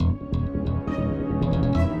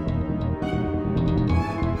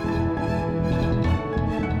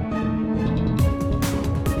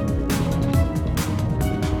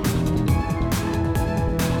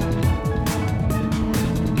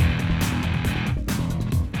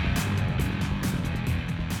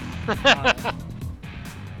right.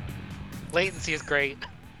 Latency is great.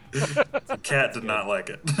 The cat did not like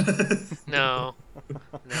it. No,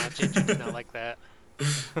 Ginger did not like that.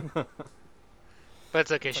 But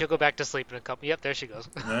it's okay. She'll go back to sleep in a couple. Yep, there she goes.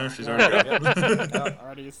 No, she's already gone.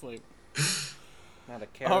 Already asleep. Not a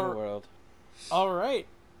care in All- the world. All right.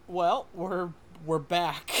 Well, we're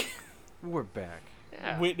back. We're back.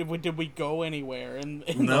 Yeah. Did we go anywhere in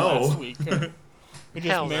the No. last week? Or we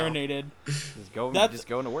just Hell no. marinated. Just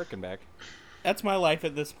going to work and back. That's my life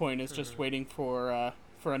at this point. Is just waiting for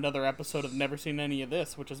another episode of Never Seen Any of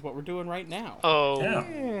This, which is what we're doing right now. Oh, Yeah.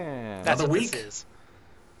 Yeah. that's Another what week. this is.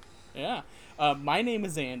 Yeah. My name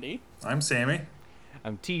is Andy. I'm Sammy.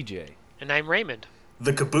 I'm TJ. And I'm Raymond.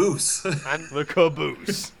 The caboose. I'm. The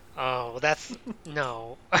caboose. Oh, that's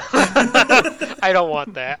no. I don't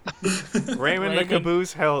want that. Raymond the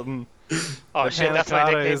caboose Helton. Oh The shit, that's my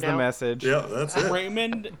panna cotta nickname is the now. message. Yeah, that's it.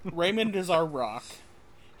 Raymond is our rock.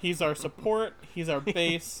 He's our support. He's our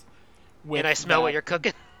base. With And I smell what that you're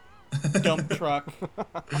cooking. dump truck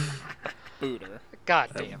booter. God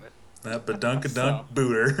damn it. That badunk-a-dunk So.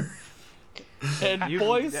 booter. And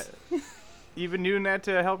boys, You've been doing that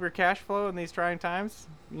to help your cash flow in these trying times?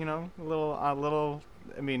 You know, a little.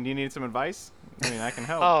 I mean, do you need some advice? I mean, I can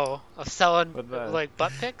help. Oh, of selling With the- like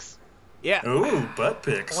butt pics? Yeah. Ooh, butt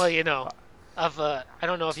pics. Well, you know, I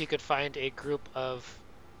don't know if you could find a group of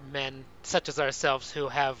men such as ourselves who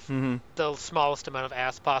have Mm-hmm. the smallest amount of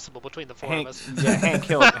ass possible between the four of us. Hank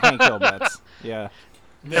Hill bets. Yeah.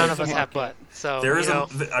 None there's of us a have market. butt. So, there is you know,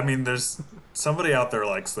 there's somebody out there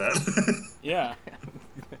likes that. Yeah.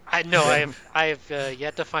 I know I have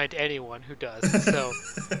yet to find anyone who does. So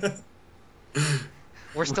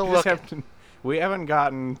we're still We just looking. we haven't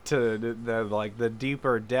gotten to the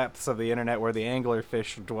deeper depths of the internet where the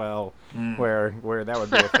anglerfish dwell, where that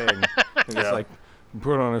would be a thing. It's Yeah. like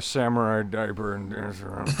put on a samurai diaper and dance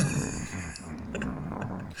around.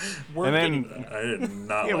 We're And then- getting there. I did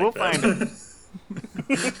not Yeah, like we'll that. find it.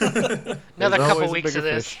 Another There's couple always a weeks of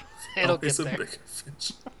bigger this, fish. it'll Always get a there. bigger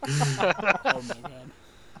fish. Oh my god.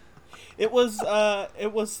 It was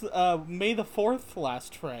May the 4th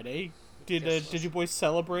last Friday. Did you boys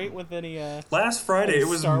celebrate with any Last Friday, it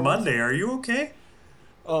was Star Wars? Monday. Are you okay?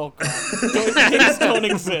 Oh god. Things don't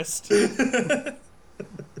exist.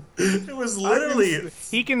 It was literally.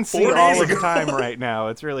 He can see 4 all days of the ago. time right now.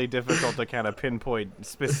 It's really difficult to kind of pinpoint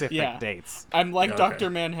specific Yeah. dates. I'm like Okay. Dr.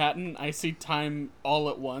 Manhattan. I see time all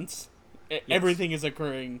at once. Everything is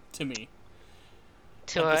occurring to me.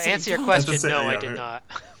 To At the same answer your time. question, At the same- no, I yeah, did right. not.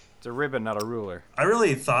 It's a ribbon, not a ruler. I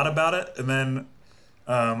really thought about it, and then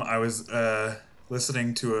I was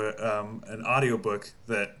listening to an audiobook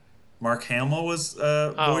that Mark Hamill was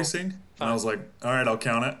voicing. And I was like, all right, I'll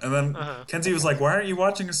count it. And then Kenzie was like, why aren't you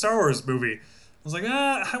watching a Star Wars movie? I was like,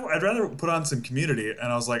 I'd rather put on some Community.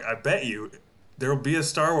 And I was like, I bet you there will be a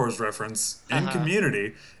Star Wars reference in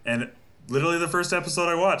Community. And literally the first episode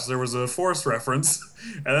I watched, there was a Force reference.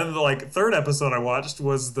 And then the third episode I watched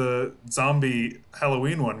was the zombie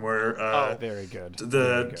Halloween one where Very good. the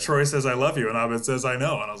Very good. Troy says I love you and Abed says I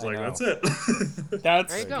know. And I was like, know. that's it.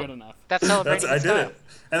 That's There you go. good enough. That's celebrating I in did style. it.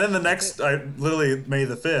 And then the next, I literally, May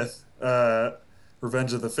the 5th,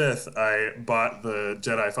 Revenge of the 5th, I bought the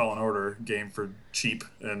Jedi Fallen Order game for cheap.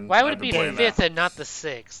 And Why would I've it been be the playing that. 5th and not the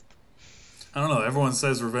 6th? I don't know. Everyone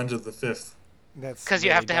says Revenge of the 5th. That's 'Cause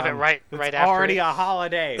you have to have it dumb. right It's after already it. a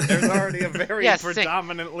holiday. There's already a very Yeah, sick.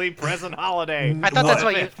 predominantly present holiday. I thought that's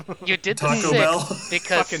What? why you did the Taco 6th Bell?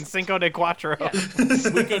 because Fucking Cinco de Cuatro.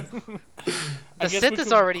 We could. I the guess 6th we is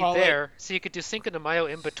could already call it- there, so you could do Cinco de Mayo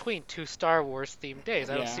in between two Star Wars themed days.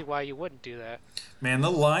 I don't Yeah. see why you wouldn't do that. Man, the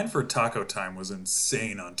line for Taco Time was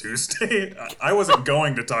insane on Tuesday. I wasn't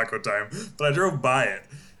going to Taco Time, but I drove by it.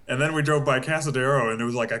 And then we drove by Casadero, and it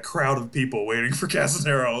was like a crowd of people waiting for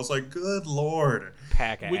Casadero. I was like, good lord.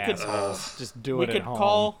 Pack of We could- assholes. Just do We it at could home.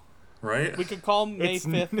 call. Right? We could call May It's,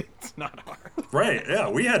 5th. it's not hard. Right, yeah.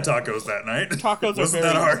 We had tacos that night. Tacos are Wasn't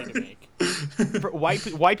very that hard? easy to make. For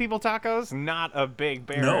white people tacos, not a big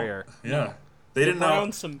barrier. No. Yeah. They didn't know.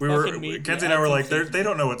 brown some We were fucking meat, Kenzie you and I add were some like, seasoning. they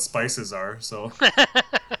don't know what spices are, so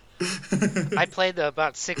I played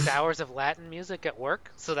about 6 hours of Latin music at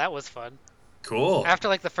work, so that was fun. cool. After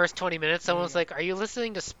like the first 20 minutes, someone was like, "Are you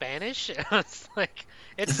listening to Spanish?" And I was like,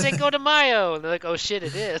 "It's Cinco de Mayo," and they're like, "Oh shit,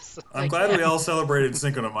 it is." I'm Like, glad yeah, we all celebrated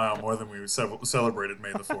Cinco de Mayo more than we celebrated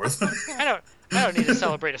May the 4th. I don't need to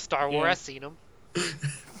celebrate a Star Wars. Yeah. I've seen them.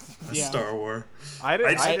 Yeah. Star Wars. I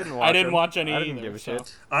didn't. I I didn't watch. I didn't them. watch any I didn't either, give a so.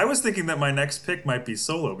 shit. I was thinking that my next pick might be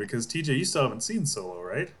Solo because TJ, you still haven't seen Solo,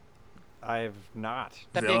 right? I've not.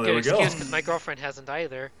 That'd Yeah, be a there good we go. excuse because my girlfriend hasn't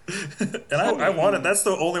either. And I wanted. That's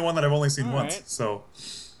the only one that I've only seen All once. right. So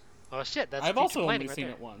Oh shit, that's I've future also planning only right seen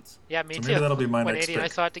there. it once. Yeah, me So too. maybe that'll be my when next Andy and I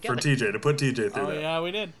pick saw it for together. TJ, to put TJ through Oh that. yeah,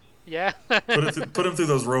 we did. Yeah. Put him through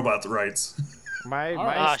those robots' rights. My All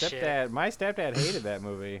my right. Oh, shit. stepdad hated that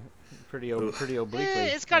movie, pretty obliquely.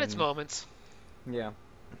 It's got its and- moments. Yeah.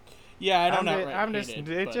 Yeah, I don't I'm, outright ju- I'm hate just it,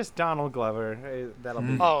 it's but- just Donald Glover. That'll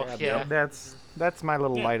be. Oh, that- yeah. That's my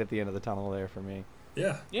little Yeah. light at the end of the tunnel there for me.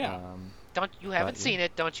 Yeah. yeah. Don't you haven't But, seen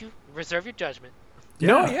it? Don't you reserve your judgment?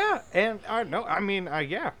 No, Yeah. yeah, and no, I mean,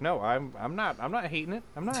 yeah, no, I'm not hating it.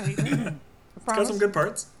 I'm not hating it. I It's got promise. some good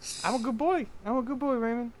parts. I'm a good boy. I'm a good boy,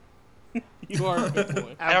 Raymond. You are a good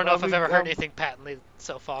boy. I don't know if I've ever heard I'm- anything patently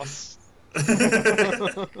so false.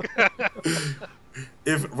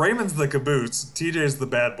 If Raymond's the caboose, TJ's the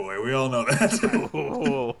bad boy. We all know that.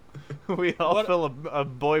 Oh, we all What- fill a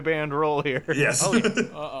boy band role here. Yes. Oh, yeah.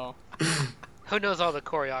 Uh-oh. Who knows all the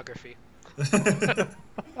choreography?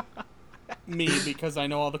 Me, because I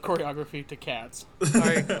know all the choreography to Cats.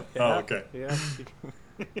 Are you, Oh, okay. Yeah.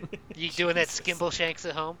 you doing that skimble shanks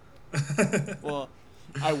at home? Well,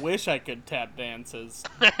 I wish I could tap dance as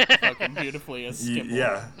fucking beautifully as Skimble.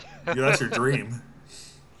 Yeah. That's your dream.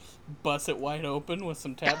 Bust it wide open with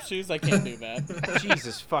some tap shoes. I can't do that.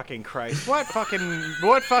 Jesus fucking Christ! What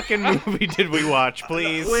fucking movie did we watch,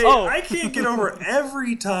 please? Wait, Oh. I can't get over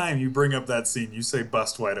every time you bring up that scene. You say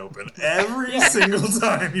 "bust wide open" every single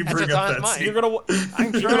time you bring what's up on that his mind. scene. You're gonna.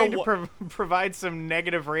 I'm you're trying gonna to provide some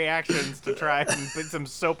negative reactions to try and put some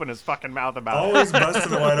soap in his fucking mouth about it. Always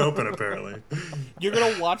busting it wide open, apparently. You're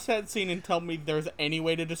gonna watch that scene and tell me there's any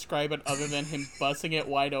way to describe it other than him busting it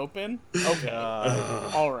wide open? Okay.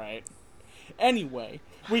 All right. Anyway,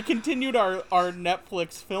 we continued our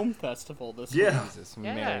Netflix film festival this week. Yeah. Jesus,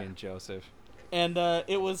 Yeah. Mary and Joseph. And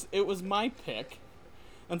it was my pick.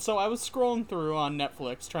 And so I was scrolling through on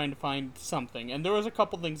Netflix trying to find something, and there was a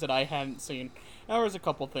couple things that I hadn't seen. And there was a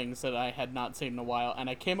couple things that I had not seen in a while, and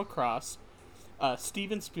I came across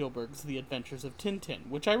Steven Spielberg's The Adventures of Tintin,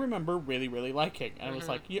 which I remember really, really liking. And I was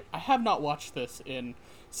like, I have not watched this in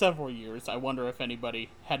several years. I wonder if anybody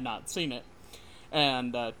had not seen it.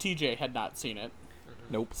 And TJ had not seen it.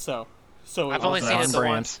 Nope. So it I've only was, seen it On the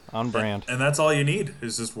brand. once. On brand. And that's all you need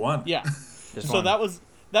is just one. yeah. Just So one. that was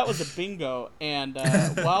a bingo, and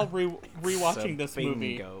while rewatching this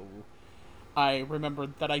movie, Bingo. I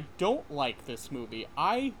remembered that I don't like this movie.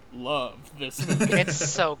 I love this movie. It's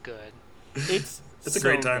so good. It's It's a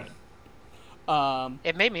great so time. good.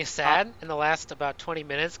 It made me sad in the last about 20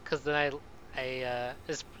 minutes because then I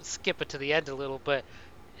just skip it to the end a little, but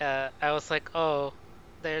I was like, oh,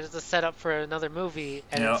 there's a setup for another movie,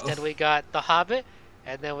 and Yeah. instead we got The Hobbit,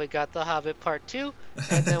 and then we got The Hobbit Part 2,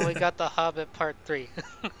 and then we got The Hobbit Part 3.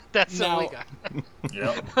 That's what we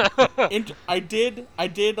Now- got. Yep. I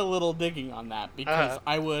did a little digging on that because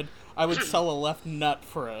Uh-huh. I would sell a left nut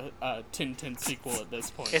for a Tintin sequel at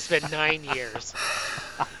this point. It's been 9 years.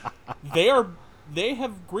 They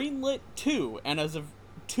have greenlit 2, and as of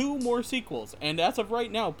 2 more sequels, and as of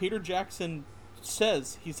right now, Peter Jackson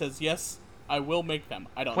says yes, I will make them.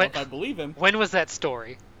 I don't know if I believe him. When was that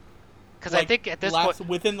story? Because I Like, think at this point,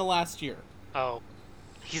 within the last year, oh,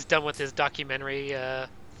 he's done with his documentary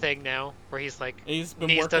thing now, where he's like, he's been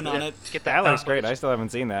needs working to on it. Get That looks accomplished. great. I still haven't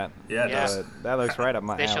seen that. Yeah, it Yeah. does. That looks right up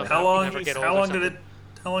my They alley. showed How You long? never get old How or long did it? something.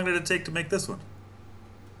 How long did it take to make this one?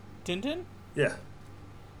 Tintin. Yeah.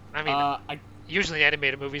 I mean, I usually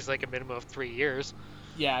animated movies like a minimum of 3 years.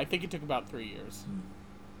 Yeah, I think it took about 3 years.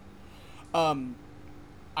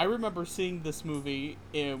 I remember seeing this movie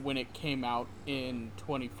when it came out in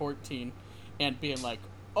 2014 and being like,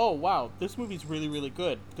 oh wow, this movie's really, really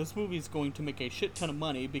good. This movie's going to make a shit ton of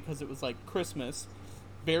money because it was like Christmas,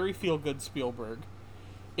 very feel-good Spielberg.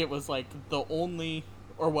 It was like the only,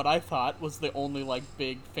 or what I thought was the only like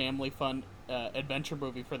big family fun adventure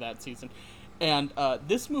movie for that season. And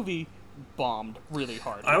this movie bombed really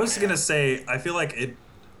hard. I was gonna say, I feel like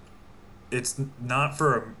it's not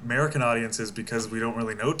for American audiences because we don't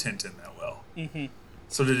really know Tintin that well. Mm-hmm.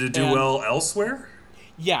 So did it do And- well elsewhere?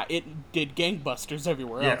 Yeah, it did gangbusters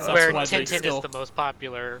everywhere Yeah, else. That's Where why they Tintin still... is the most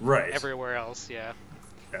popular Right. everywhere else, yeah.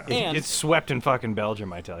 Yeah. And It's swept in fucking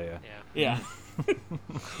Belgium, I tell you. Yeah. yeah.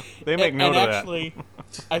 They make note and of actually,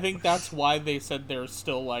 I think that's why they said they're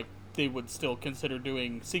still like they would still consider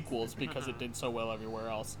doing sequels because it did so well everywhere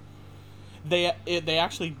else. They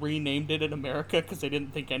actually renamed it in America because they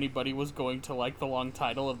didn't think anybody was going to like the long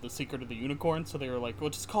title of The Secret of the Unicorn, so they were like, "Well,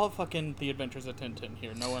 just call it fucking The Adventures of Tintin."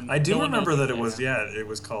 Here, no one. I do no one remember knows that what it was is. it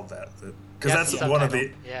was called that because That's that's the one of the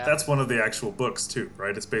subtitle. Yeah. that's one of the actual books too,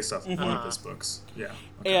 right? It's based off of one of his books. Yeah.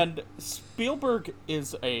 Okay. And Spielberg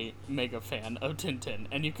is a mega fan of Tintin,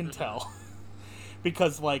 and you can tell.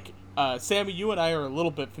 Because, like, Sammy, you and I are a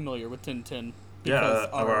little bit familiar with Tintin because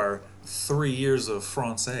of our 3 years of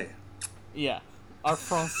Francais. Yeah, our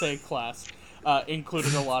Francais class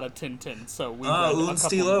included a lot of Tintin, so we read a Un couple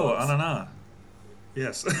stylo, of books. ananas.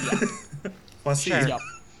 Yes. Voici. Sure. Yep.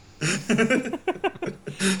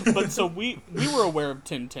 But so we were aware of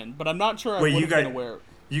Tintin, but I'm not sure I Wait, would you have been guys- aware.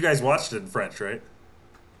 You guys watched it in French, right?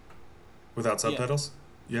 Without subtitles?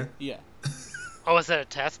 Yeah. Yeah. Oh, is that a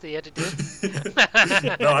test that you had to do?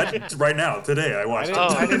 No, right now, today, I I watched didn't,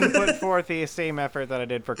 it. I didn't put forth the same effort that I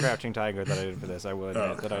did for Crouching Tiger that I did for this. I will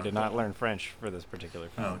admit that I did not learn French for this particular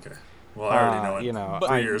film. Oh, okay. Well, I already know it. You know, But-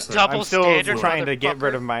 3 years. Double I'm still standard, trying to get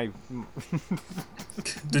rid motherfucker. of my.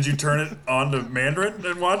 Did you turn it on to Mandarin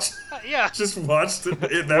and watch? Yeah. Just watched it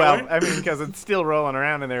that Well, way? I mean, because it's still rolling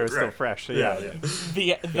around and it's still Right. fresh. So Yeah, yeah.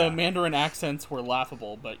 yeah. The Mandarin accents were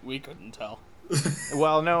laughable, but we couldn't tell.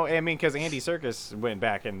 Well, no, I mean, because Andy Serkis went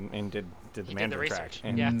back and did the did the Mandarin track. research,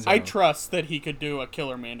 And yeah. so- I trust that he could do a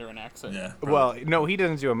killer Mandarin accent. Yeah. Well, no, he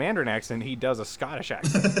doesn't do a Mandarin accent. He does a Scottish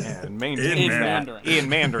accent and maintains In that Mandarin. in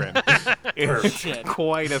Mandarin. It's Shit.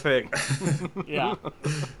 quite a thing. Yeah.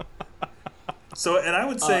 So, and I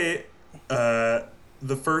would say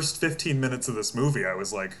the first 15 minutes of this movie, I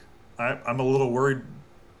was like, I'm a little worried.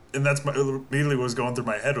 And that's immediately what was going through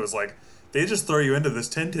my head was like, they just throw you into this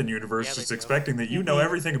Tintin universe Yeah, they just do. expecting that you know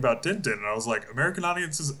everything about Tintin. And I was like, American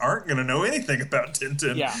audiences aren't going to know anything about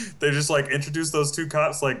Tintin. Yeah. They just like introduce those two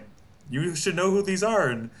cops like, you should know who these are.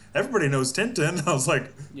 And everybody knows Tintin. I was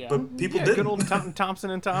like, Yeah. but people Yeah, didn't. good old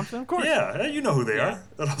Thompson and Thompson, of course. Yeah, you know who they Yeah. are.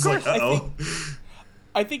 And I was like, I uh-oh.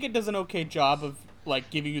 I think it does an okay job of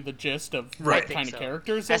like giving you the gist of Right. what I think kind of so.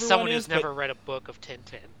 characters As everyone someone is. who's but- never read a book of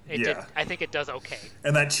Tintin, Yeah. I think it does okay.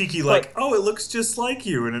 And that cheeky like, oh, it looks just like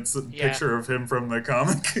you. And it's a Yeah. picture of him from the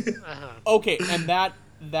comic. Uh-huh. Okay, and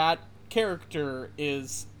that character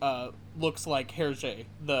is looks like Hergé,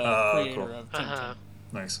 the Oh, creator cool. of Tintin. Uh-huh.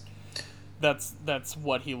 Nice. That's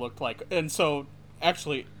what he looked like. And so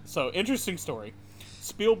actually, so interesting story.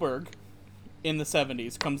 Spielberg in the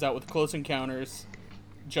 70s comes out with Close Encounters,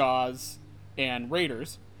 Jaws, and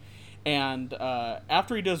Raiders. And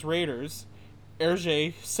after he does Raiders,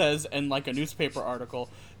 Hergé says in like a newspaper article,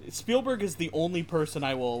 Spielberg is the only person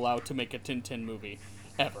I will allow to make a Tintin movie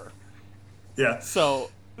ever. Yeah. So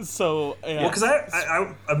Well, because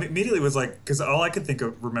I immediately was like, because all I could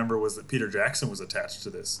remember was that Peter Jackson was attached to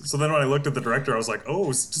this. So then when I looked at the director, I was like,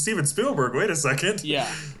 oh, Steven Spielberg. Wait a second.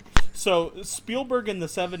 yeah. So Spielberg in the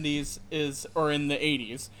 70s or in the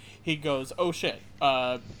 80s, he goes, oh shit,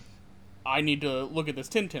 I need to look at this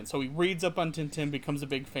Tintin. So he reads up on Tintin, becomes a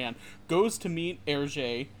big fan, goes to meet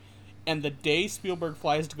Hergé, and the day Spielberg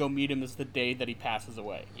flies to go meet him is the day that he passes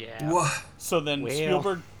away. Yeah. What? So then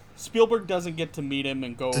Well. Spielberg doesn't get to meet him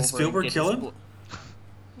and go over. Did Spielberg and get kill his him?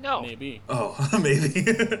 No. Maybe. Oh, maybe.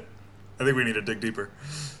 I think we need to dig deeper.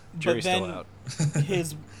 Jury's but still then out.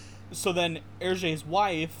 so then Hergé's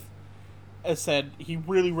wife said he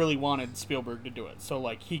really, really wanted Spielberg to do it. So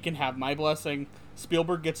like he can have my blessing.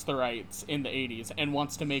 Spielberg gets the rights in the 80s and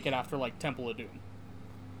wants to make it after like Temple of Doom.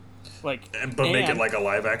 Like, But make it like a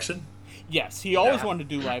live action? yes, he always Yeah. wanted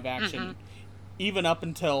to do live action, even up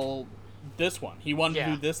until this one. He wanted to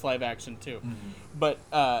Yeah. do this live action too. But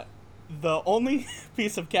the only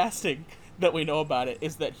piece of casting that we know about it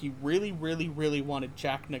is that he really, really, really wanted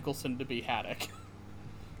Jack Nicholson to be Haddock.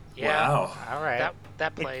 Yeah. Wow. All right.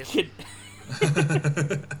 That plays. Kid,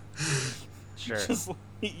 Sure. just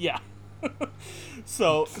yeah.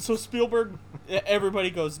 So Spielberg, everybody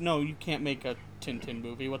goes, no, you can't make a Tintin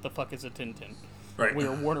movie. What the fuck is a Tintin? Right. We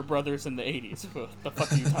were Warner Brothers in the 80s. What the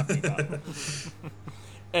fuck are you talking about?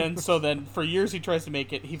 And so then for years he tries to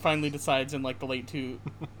make it. He finally decides in like the late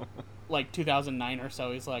 2009 or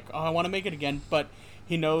so. He's like, oh, I want to make it again, but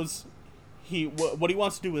he knows what he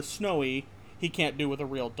wants to do with Snowy, he can't do with a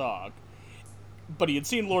real dog. But he had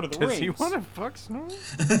seen Lord of the Does Rings. he want to fuck Snow?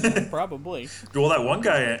 Probably. Well, that one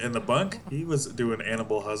guy in the bunk, he was doing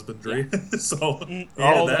animal husbandry. So,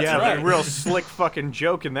 Oh, that's yeah, right. right. real slick fucking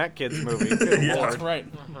joke in that kid's movie. Good Yeah. lord. That's right.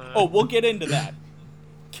 Oh, we'll get into that.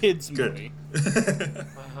 Kids Good. movie.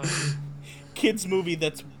 Kids movie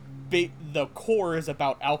that's the core is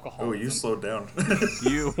about alcohol. Oh, you slowed down.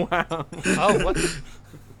 You wow. Oh, what?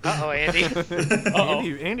 Uh-oh, Andy.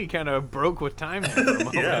 Andy kind of broke with time there for a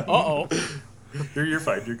moment. Yeah. Uh-oh. You're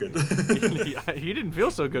fine. You're good. He didn't feel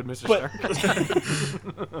so good, Mr. But-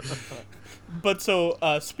 Stark. But so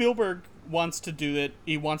Spielberg wants to do it.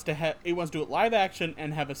 He wants to do it live action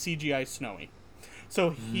and have a CGI Snowy.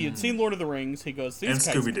 So he had seen Lord of the Rings. He goes, these And guys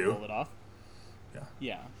can Scooby-Doo. pull it off. Yeah.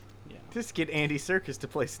 Yeah. Yeah. Just get Andy Serkis to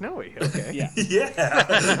play Snowy. Okay. Yeah.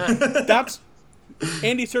 Yeah.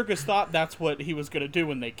 Andy Serkis thought that's what he was gonna do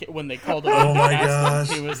when they called him. Oh my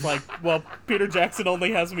asked him. gosh. He was like, "Well, Peter Jackson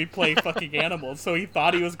only has me play fucking animals," so he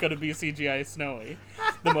thought he was gonna be CGI Snowy,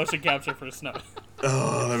 the motion capture for Snow.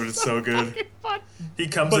 Oh, that was so good. He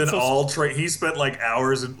comes But in so- all he spent like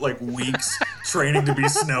hours and like weeks training to be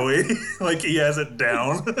Snowy. Like he has it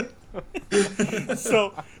down.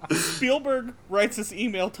 So Spielberg writes this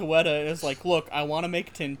email to Weta and is like, "Look, I want to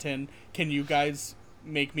make Tintin. Can you guys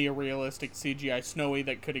make me a realistic CGI Snowy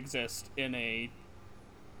that could exist in a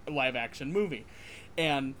live action movie?"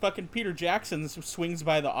 And fucking Peter Jackson swings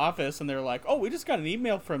by the office and they're like, "Oh, we just got an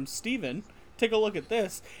email from Steven. Take a look at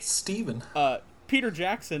this." Steven. Peter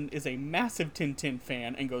Jackson is a massive Tintin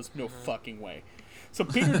fan and goes, "No fucking way." So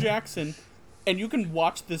Peter Jackson, and you can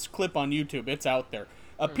watch this clip on YouTube, it's out there.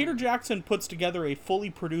 Peter Jackson puts together a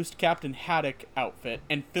fully produced Captain Haddock outfit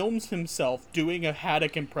and films himself doing a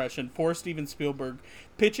Haddock impression for Steven Spielberg,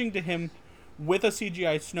 pitching to him with a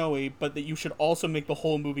CGI Snowy, but that you should also make the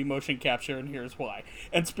whole movie motion capture, and here's why.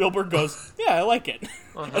 And Spielberg goes, "Yeah, I like it."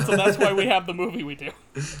 And so that's why we have the movie we do.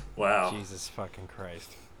 Wow. Jesus fucking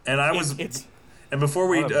Christ. And I was It's and before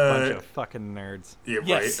we What a bunch of fucking nerds. yeah,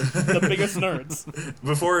 yes, right. the biggest nerds.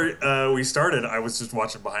 Before we started, I was just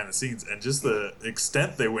watching behind the scenes, and just the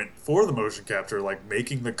extent they went for the motion capture, like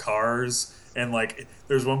making the cars, and like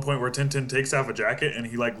there's one point where Tintin takes off a jacket, and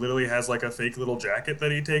he like literally has like a fake little jacket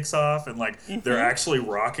that he takes off, and like they're actually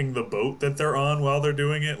rocking the boat that they're on while they're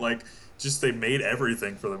doing it. Like, just they made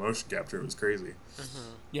everything for the motion capture. It was crazy.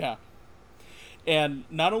 Yeah. And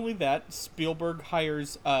not only that, Spielberg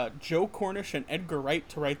hires Joe Cornish and Edgar Wright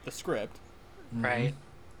to write the script. Right.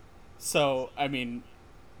 So, I mean,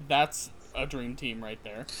 that's a dream team right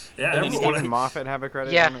there. Yeah, And then everyone- you Did Moffat have a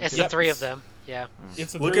credit? Yeah, on it it's too? the three of them. Yeah.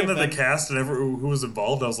 It's the looking three at of the them. cast and who was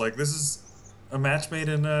involved, I was like, this is a match made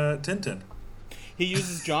in Tintin. He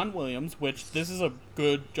uses John Williams, which this is a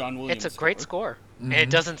good John Williams It's a great score. And it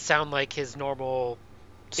doesn't sound like his normal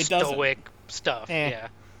It doesn't. stoic stuff. Eh. Yeah.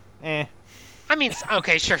 Eh. I mean,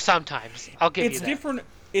 okay, sure, sometimes. I'll give It's you that. different.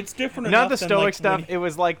 It's different Not enough the than, stoic like, stuff. when It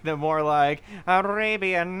was like the more like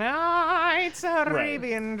Arabian Nights,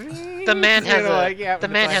 Arabian Dreams. The man has You know, a like, yeah, the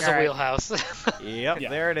it's man like, has a all right. wheelhouse. Yep, Yeah.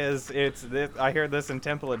 there it is. It's this. I hear this in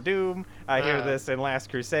Temple of Doom. I hear Uh. this in Last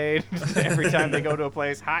Crusade. Every time they go to a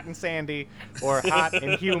place hot and sandy or hot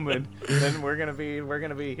and humid, then we're gonna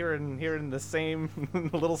be hearing the same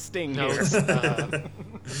little sting No, here.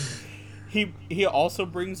 it's, he also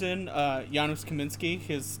brings in Janusz Kaminski,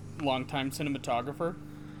 his longtime cinematographer.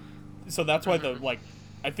 So that's why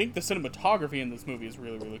I think the cinematography in this movie is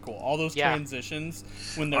really, really cool. All those Yeah. transitions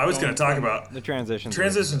when they're I was going to talk from- about The transitions.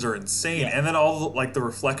 transitions are insane, Yeah. and then all like the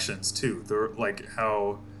reflections too. They're like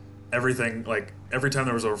how everything, like every time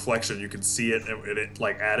there was a reflection, you could see it, and it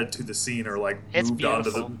like added to the scene or like It's moved onto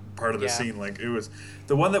the beautiful. part of the Yeah. scene. Like it was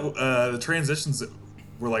the one that the transitions that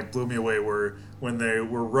were like blew me away were when they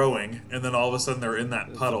were rowing, and then all of a sudden they're in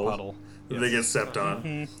that puddle. puddle. That they get stepped on,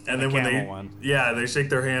 and then The when camel one. they shake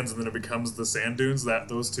their hands, and then it becomes the sand dunes.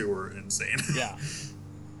 Those two were insane. Yeah.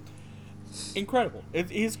 Incredible.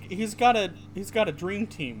 He's got a dream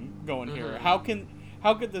team going here. How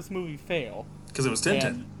could this movie fail? Because it was Tintin.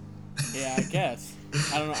 And, yeah, I guess.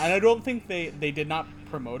 I don't know. And I don't think they did not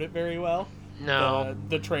promote it very well. no.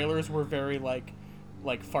 The trailers were very like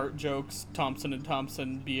fart jokes, Thompson and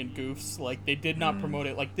Thompson being goofs. Like they did not promote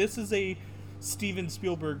it. Like this is a Steven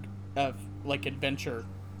Spielberg like adventure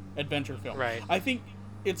film. Right. I think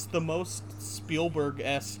it's the most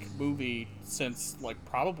Spielberg-esque movie since like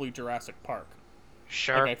probably Jurassic Park.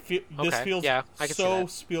 Sure. Like, this Okay. feels Yeah, I can see so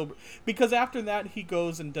that. Spielberg, because after that he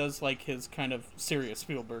goes and does like his kind of serious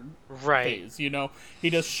Spielberg Right. phase. You know, he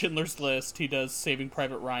does Schindler's List, he does Saving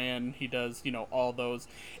Private Ryan, he does all those,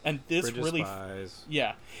 and this Bridge of really Spies.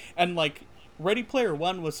 yeah, and like Ready Player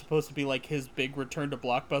One was supposed to be like his big return to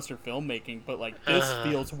blockbuster filmmaking, but like this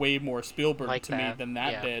feels way more Spielberg Like to me that, than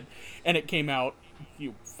that yeah. did, and it came out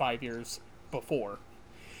 5 years before.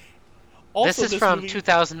 This Also, is from movie-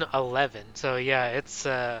 2011, so yeah, it's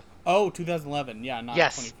 2011, yeah, not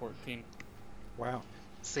Yes. 2014. Wow.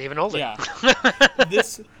 it's even older. Yeah.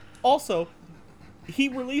 This also, he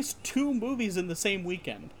released 2 movies in the same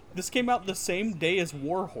weekend. This came out the same day as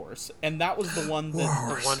War Horse, and that was the one that The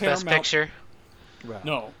one Best Paramount- Picture.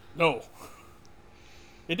 Wow. No.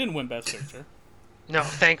 It didn't win Best Picture. No,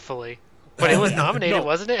 thankfully, but it was nominated, No.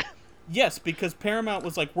 wasn't it? Yes, because Paramount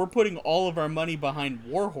was like, we're putting all of our money behind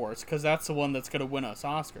War Horse because that's the one that's going to win us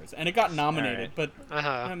Oscars. And it got nominated, but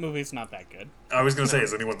that movie's not that good. I was going to say,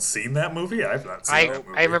 has anyone seen that movie? I've not seen that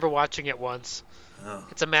movie. I remember watching it once. Oh.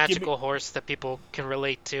 It's a magical horse that people can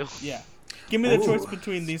relate to. Yeah. Give me the Ooh. choice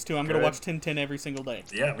between these two. I'm going Good. to watch Tintin every single day.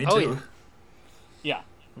 Yeah, me Oh, too. yeah. Yeah.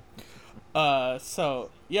 So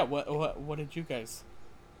yeah, what did you guys?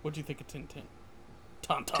 What did you think of Tintin?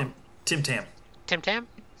 Tom Tom. Tim Tam. Tim Tam?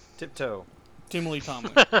 Tiptoe. Timely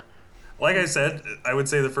Tomlin. Like I said, I would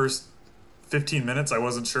say the first 15 minutes I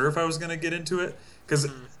wasn't sure if I was going to get into it because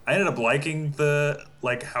I ended up liking the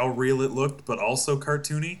like how real it looked but also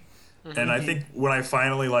cartoony. And I think when I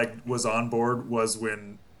finally like was on board was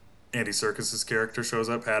when Andy Serkis's character shows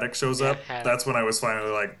up, Haddock shows up. Haddock. That's when I was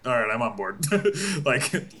finally like, all right, I'm on board.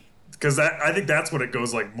 Like because I think that's when it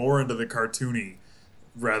goes like more into the cartoony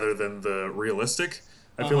rather than the realistic.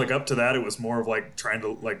 I feel like up to that it was more of like trying to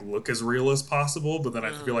like look as real as possible, but then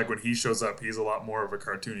I feel like when he shows up, he's a lot more of a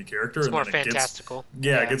cartoony character. It's and more then fantastical.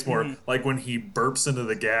 It gets more like when he burps into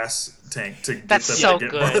the gas tank to get That's them so to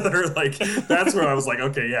get good. farther. Like that's where I was like,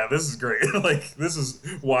 okay, yeah, this is great. Like this is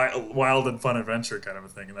wild and fun adventure kind of a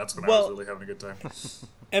thing, and that's when I was really having a good time.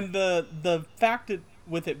 And the fact that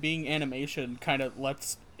with it being animation kind of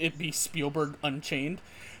lets it be Spielberg Unchained,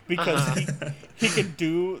 because he can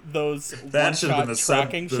do those That should have been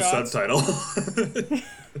tracking the shots. subtitle.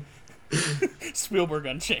 Spielberg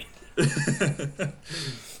Unchained.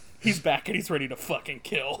 He's back and he's ready to fucking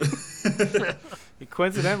kill.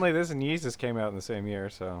 Coincidentally, this and Yeezus came out in the same year,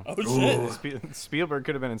 so Oh shit! Spielberg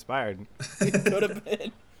could have been inspired. It could have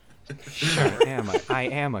been. I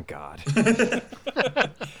am a god.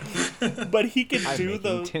 But he can I'm do making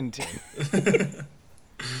those. Tintin.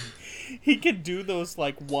 He can do those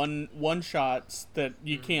like one shots that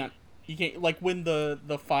you can't like when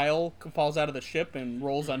the file falls out of the ship and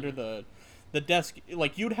rolls under the desk.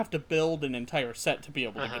 Like you'd have to build an entire set to be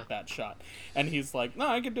able to get that shot. And he's like, no,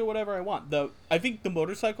 I can do whatever I want. I think the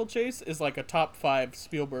motorcycle chase is like a top 5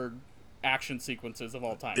 Spielberg action sequences of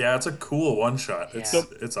all time. Yeah, it's a cool one shot. Yeah.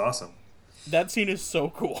 It's awesome. That scene is so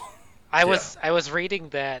cool. I was reading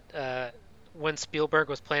that when Spielberg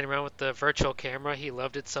was playing around with the virtual camera, he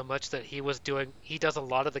loved it so much that he does a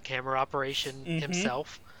lot of the camera operation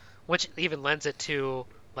himself, which even lends it to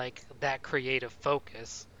like that creative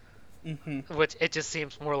focus. Which it just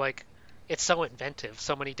seems more like it's so inventive,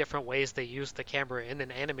 so many different ways they use the camera in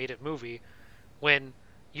an animated movie, when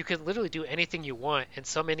you can literally do anything you want, and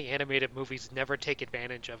so many animated movies never take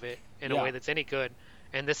advantage of it in a way that's any good,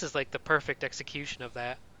 and this is like the perfect execution of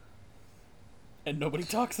that. And nobody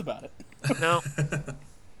talks about it. No.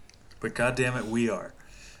 But goddamn it, we are.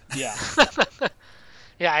 Yeah.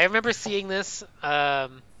 Yeah, I remember seeing this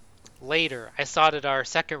later. I saw it at our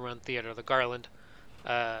second run theater, the Garland,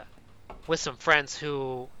 with some friends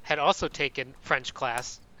who had also taken French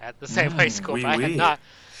class at the same high school, but I had not.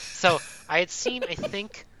 So I had seen, I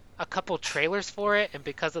think, a couple trailers for it, and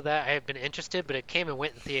because of that, I had been interested, but it came and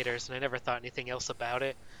went in theaters, and I never thought anything else about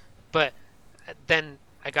it. But then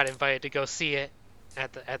I got invited to go see it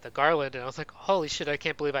at the Garland, and I was like, holy shit, I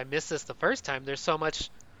can't believe I missed this the first time. There's so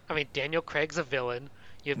much. I mean, Daniel Craig's a villain.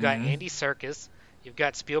 You've got Andy Serkis. You've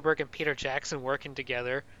got Spielberg and Peter Jackson working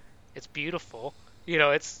together. It's beautiful. You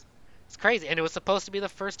know, it's crazy. And it was supposed to be the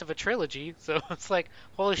first of a trilogy, so it's like,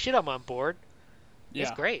 holy shit, I'm on board. Yeah.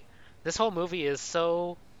 It's great. This whole movie is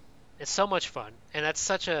so much fun, and it's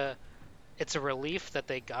a relief that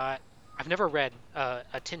they got. I've never read a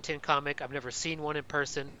Tintin comic. I've never seen one in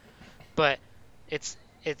person, but it's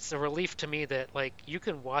a relief to me that like you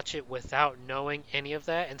can watch it without knowing any of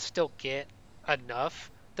that and still get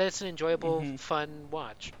enough that it's an enjoyable, fun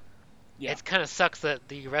watch. Yeah. It kind of sucks that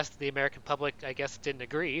the rest of the American public, I guess, didn't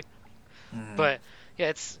agree. But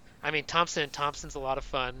yeah, I mean, Thompson and Thompson's a lot of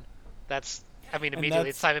fun. Immediately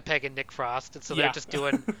it's Simon Pegg and Nick Frost, and so they're just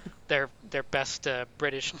doing their best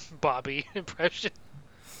British Bobby impression.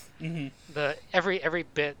 The every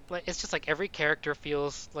bit, like it's just like every character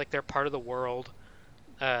feels like they're part of the world,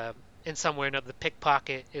 in some way or another. The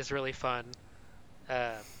pickpocket is really fun.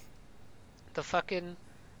 The fucking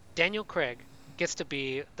Daniel Craig gets to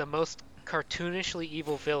be the most cartoonishly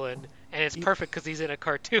evil villain, and it's perfect because he's in a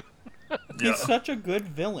cartoon. He's such a good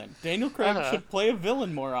villain. Daniel Craig should play a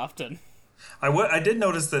villain more often. I did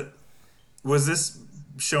notice that. Was this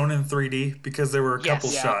shown in 3D? Because there were a couple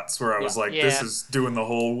shots where I was like, this is doing the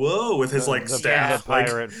whole whoa with his like staff. The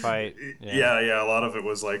pirate fight. Yeah. A lot of it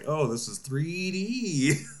was like, oh, this is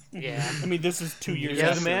 3D. Yeah. I mean, this is 2 years Yeah,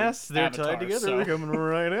 after the mask, they're Avatar, tied together. so- They're coming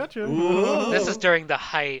right at you. This is during the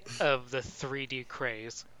height of the 3D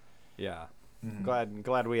craze. Yeah.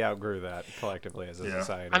 Glad we outgrew that collectively as a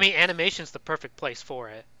society. I mean, animation's the perfect place for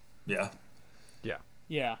it. Yeah.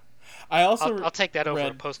 Yeah. I also I'll take that over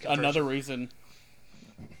read a post-conversion. another reason.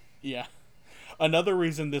 Yeah. Another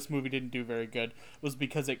reason this movie didn't do very good was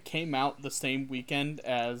because it came out the same weekend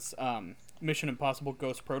as Mission Impossible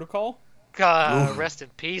Ghost Protocol. God, rest in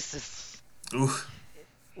peace. Oof.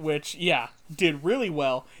 which did really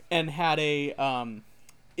well and had a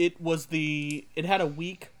it had a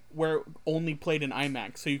week where it only played in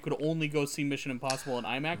IMAX, so you could only go see Mission Impossible in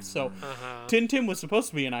IMAX. So Tintin was supposed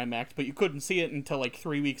to be in IMAX, but you couldn't see it until like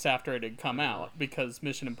 3 weeks after it had come out because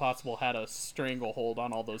Mission Impossible had a stranglehold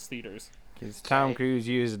on all those theaters. Because Tom Cruise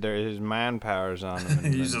used his mind powers on them.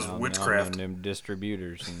 And He uses witchcraft. on them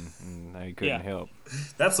distributors, and he couldn't help.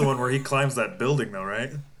 That's the one where he climbs that building, though, right?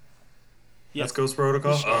 Yes. That's Ghost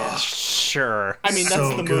Protocol? Oh, Sure. I mean, that's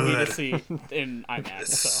so the movie good. to see in IMAX.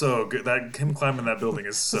 it's So. so good. Him climbing that building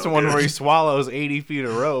is so It's the one good. where he swallows 80 feet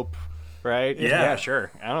of rope, right? Yeah.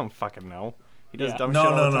 Sure. I don't fucking know. He does Yeah. dumb shit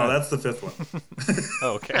all No, the time. that's the fifth one.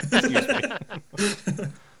 Oh, okay. Excuse me.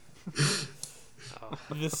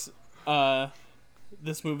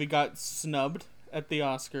 This movie got snubbed at the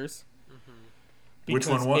Oscars. Which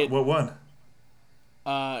one? because What one?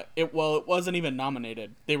 it wasn't even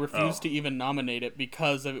nominated. They refused to even nominate it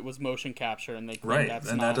because it was motion capture, and they claimed Right, that's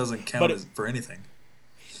and not, that doesn't count but for anything.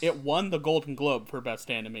 it won the Golden Globe for Best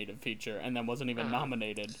Animated Feature, and then wasn't even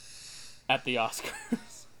nominated at the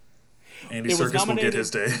Oscars. Andy it was Serkis will get nominated- his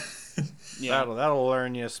day. Yeah, That'll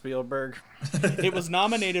learn you, Spielberg. it was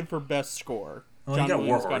nominated for Best Score. Well, he John got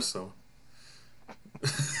Williams Warhorse, so.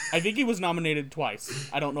 I think he was nominated twice.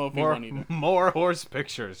 I don't know if he won either. More horse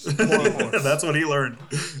pictures. More horse. That's what he learned.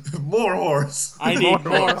 More horse. I need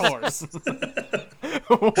more horse.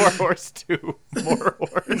 More horse 2. More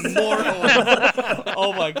horse. More horse.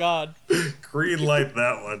 Oh my god. Green light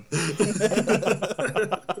that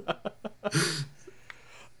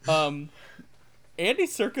one. Andy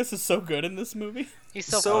Serkis is so good in this movie. He's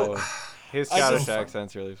so, So- fun. His I Scottish just-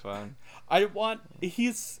 accent's really fun.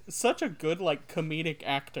 He's such a good, like, comedic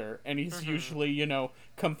actor, and he's usually,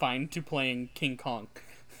 confined to playing King Kong.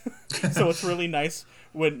 So it's really nice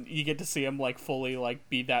when you get to see him, like, fully, like,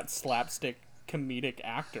 be that slapstick comedic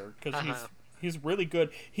actor, because he's really good.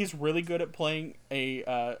 He's really good at playing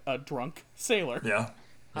a drunk sailor.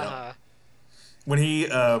 Yeah. When he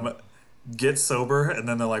gets sober, and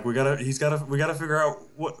then they're like, we gotta figure out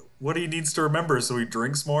what he needs to remember, so he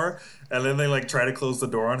drinks more, and then they like try to close the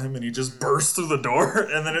door on him, and he just bursts through the door,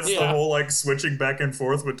 and then it's the Yeah. whole like switching back and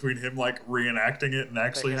forth between him like reenacting it and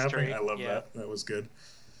actually history, happening. I love yeah. that. That was good.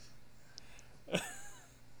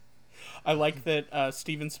 I like that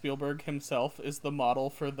Steven Spielberg himself is the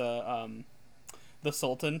model for the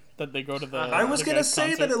Sultan that they go to the. I was the gonna guy's say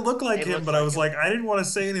concert. that it looked like It him, looked but I like was him. like, I didn't want to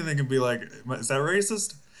say anything and be like, is that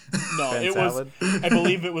racist? No, Ben it was. Salad? I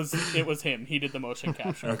believe it was him. He did the motion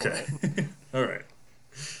capture. for Okay. it. All right.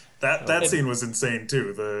 That scene was insane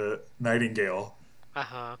too. The Nightingale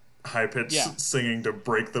high pitched Yeah. singing to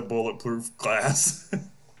break the bulletproof glass.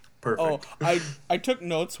 Perfect. Oh, I took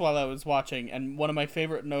notes while I was watching, and one of my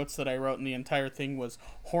favorite notes that I wrote in the entire thing was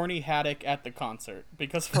 "horny Haddock at the concert,"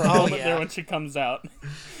 because for a moment yeah. there when she comes out,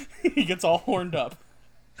 he gets all horned up.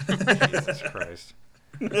 Jesus Christ.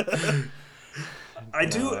 I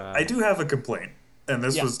do have a complaint, and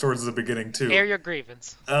this Yeah. was towards the beginning too. Air your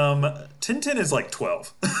grievance. Tintin is like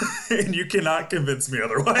 12, and you cannot convince me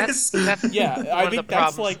otherwise. That's Yeah, one I of the think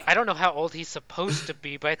that's problems. like I don't know how old he's supposed to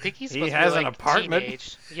be, but I think he's He supposed has to be an like apartment.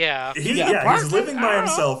 teenage. Yeah. He's apartment. living by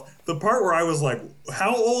himself. The part where I was like,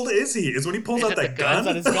 how old is he? Is when he pulls Is out it the that gun?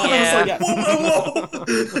 gun. Is that his gun? I was like, Yeah. whoa, whoa, whoa.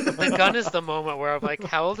 The gun is the moment where I'm like,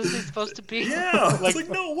 how old is he supposed to be? Yeah. like, It's like,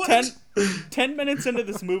 no, what? 10 minutes into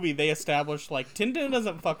this movie, they establish like Tintin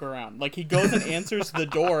doesn't fuck around. Like he goes and answers the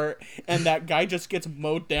door, and that guy just gets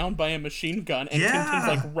mowed down by a machine gun, and Yeah. Tintin's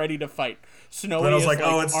like ready to fight. Snowy Then I was is, like,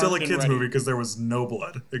 oh, it's still a armed and kids ready. movie because there was no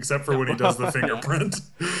blood except for when he does the fingerprint.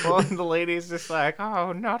 Well, and the lady's just like,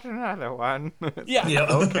 oh, not another one. Yeah. Yeah.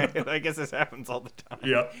 Okay, I guess this happens all the time.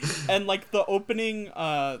 Yeah. And like the opening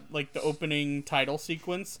title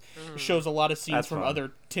sequence shows a lot of scenes That's from fun.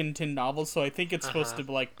 other Tintin novels, so I think it's supposed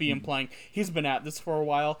to like be implying he's been at this for a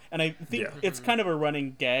while, and I think Yeah. it's kind of a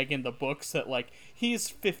running gag in the books that like he's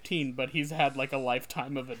 15, but he's had like a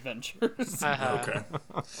lifetime of adventures. Okay.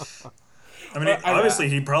 I mean, obviously,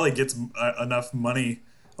 he probably gets enough money.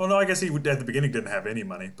 Well, no, I guess he would, at the beginning didn't have any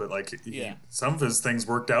money, but like Yeah. some of his things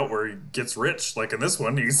worked out where he gets rich. Like in this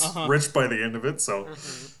one, he's rich by the end of it. So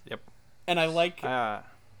Yep. And I like. Uh,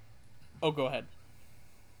 Oh, go ahead.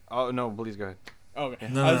 oh, no, please go ahead. Okay.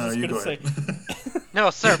 no, I was no, just you gonna go say. ahead. No,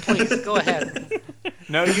 sir, please go ahead.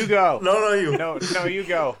 No, you go. no, you. No, you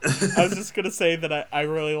go. I was just gonna say that I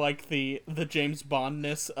really like the James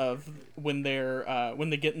Bondness of when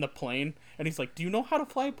they get in the plane and he's like, "Do you know how to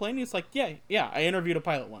fly a plane?" He's like, "Yeah, I interviewed a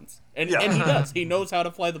pilot once," and Yeah. and he does. He knows how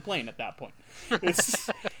to fly the plane at that point.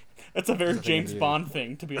 It's a very James Bond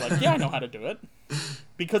thing to be like, "Yeah, I know how to do it."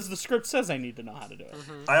 because the script says I need to know how to do it.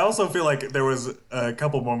 I also feel like there was a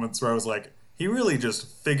couple moments where I was like, he really just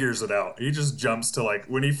figures it out. He just jumps to like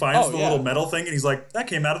when he finds the little metal thing and he's like, that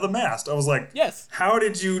came out of the mast. I was like, yes. How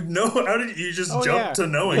did you know? How did you just jump to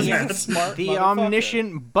knowing He's a that? smart The motherfucker.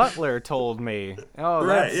 omniscient butler told me. Oh,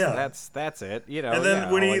 Right, that's it. You know. And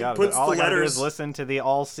then when he puts all the I gotta do letters- is listen to the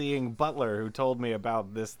all-seeing butler who told me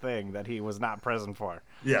about this thing that he was not present for.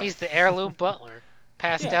 Yeah. He's the heirloom butler,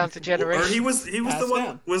 passed down to Or generations. he was Passed the one.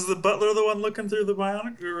 down. Was the butler the one looking through the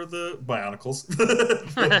bionicles?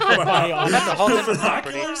 Bionic. That's a whole The different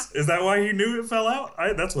property. binoculars? Is that why he knew it fell out?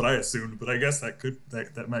 That's what I assumed, but I guess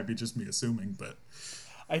that might be just me assuming. But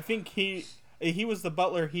I think he was the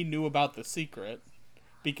butler. He knew about the secret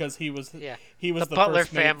because he was Yeah. he was The Butler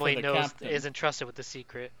first mate family for the knows captain. is entrusted with the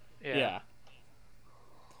secret. Yeah.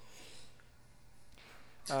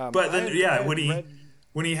 But then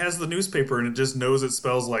when he has the newspaper and it just knows it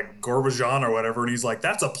spells like Gorbajan or whatever, and he's like,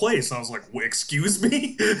 "That's a place." And I was like, "Excuse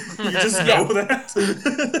me, you just know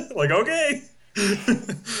that?" Like, okay.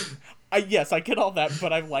 Yes, I get all that,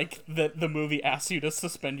 but I like that the movie asks you to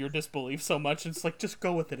suspend your disbelief so much. It's like, just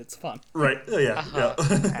go with it. It's fun. Right. Yeah.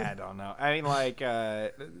 I don't know. I mean, like,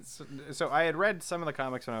 so I had read some of the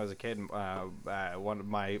comics when I was a kid. One of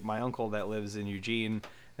my uncle that lives in Eugene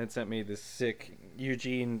had sent me this sick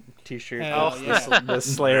Eugene T-shirt. Hell yeah. The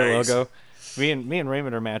Slayer Nice. logo. Me and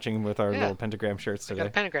Raymond are matching with our Yeah. little pentagram shirts Got a today.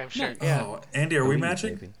 pentagram shirt. Nice. Yeah. Oh, Andy, are we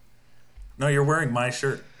matching? Maybe. No, you're wearing my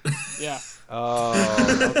shirt. Yeah.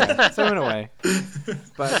 Oh, okay. So in a way,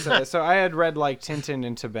 but so I had read like Tintin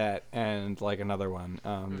in Tibet and like another one.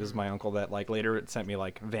 This is my uncle that like later it sent me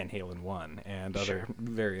like Van Halen 1 and other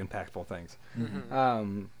very impactful things.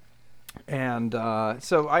 And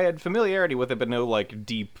so I had familiarity with it, but no like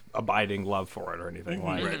deep abiding love for it or anything.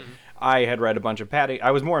 Like Right. I had read a bunch of I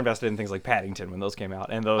was more invested in things like Paddington when those came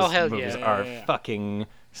out, and those Oh, hell movies yeah. are Yeah. fucking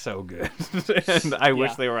so good. And I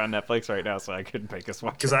wish Yeah. they were on Netflix right now so I could make us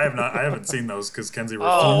watch. Because I haven't seen those because Kenzie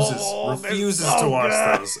Oh, refuses they're so to watch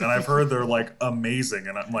good. those, and I've heard they're like amazing,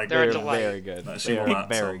 and I'm like, They're a They're delight. very good. No, she They will are not,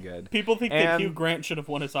 very so. good. People think that And- Hugh Grant should have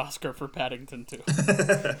won his Oscar for Paddington too.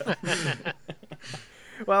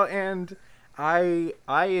 Well, and I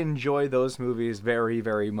enjoy those movies very,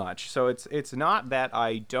 very much. So it's not that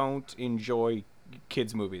I don't enjoy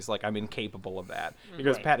kids movies, like I'm incapable of that,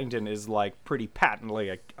 because Right. Paddington is like pretty patently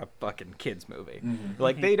a fucking kids movie.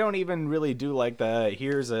 Like they don't even really do like the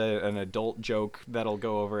here's an adult joke that'll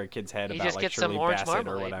go over a kid's head You about just like get some Shirley orange Bassett or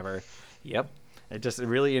marmalade. whatever. Yep. It just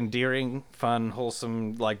really endearing, fun,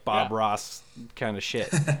 wholesome, like Bob Yeah. Ross kind of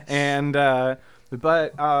shit. And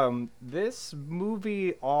but this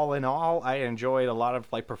movie, all in all, I enjoyed a lot of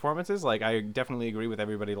like performances. Like I definitely agree with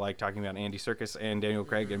everybody like talking about Andy Serkis and Daniel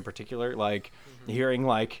Craig in particular. Like hearing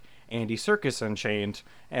like Andy Serkis Unchained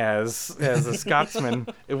as a Scotsman,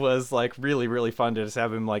 it was like really, really fun to just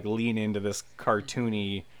have him like lean into this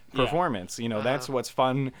cartoony performance. You know, that's what's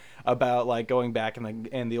fun about like going back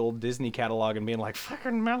in the old Disney catalog and being like,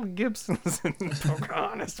 fucking Mel Gibson's in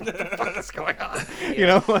Pocahontas. What the fuck is going on? You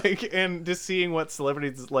know, like, and just seeing what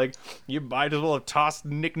celebrities like, you might as well have tossed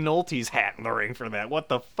Nick Nolte's hat in the ring for that. What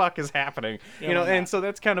the fuck is happening? Yeah, you know, why and not?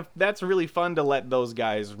 so that's really fun to let those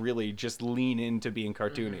guys really just lean into being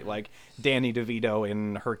cartoony, like Danny DeVito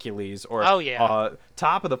in Hercules, or Oh, yeah.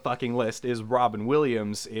 Top of the fucking list is Robin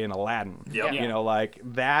Williams in Aladdin. Yep. You know, like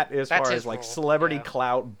that as That's far his as like role, celebrity yeah.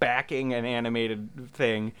 clout backing an animated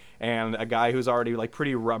thing, and a guy who's already like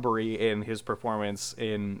pretty rubbery in his performance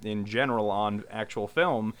in general on actual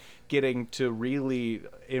film, getting to really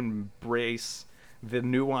embrace the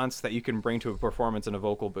nuance that you can bring to a performance in a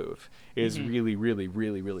vocal booth is really, really,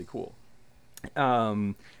 really, really cool.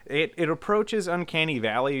 It approaches Uncanny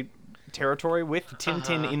Valley territory with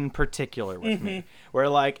Tintin in particular with me, where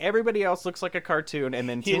like everybody else looks like a cartoon and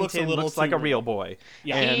then He looks a Tintin little looks like too a real boy.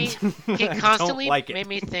 Yeah. And He I don't constantly like it. made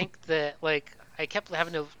me think that like I kept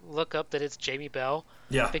having to look up that it's Jamie Bell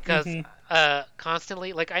Yeah. because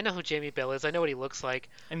constantly like I know who Jamie Bell is. I know what he looks like.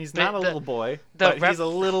 And he's But not a little boy, the but he's a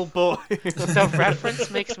little boy. The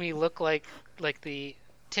reference makes me look like the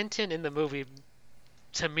Tintin in the movie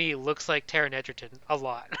to me looks like Taron Egerton a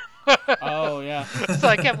lot. Oh yeah. So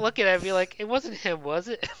I kept looking at it and be like, it wasn't him, was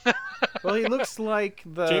it? Well, he looks like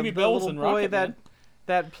the Jamie Bell was little in boy Rocketman.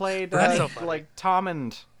 that played That's so funny. like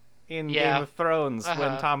Tormund in Yeah. Game of Thrones when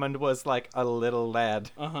Uh-huh. Tormund was like a little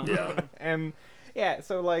lad. Uh huh. Yeah. And yeah,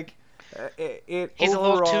 so like He's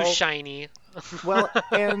overall, a little too shiny. well,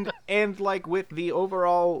 and like with the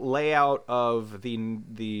overall layout of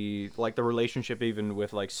the like the relationship even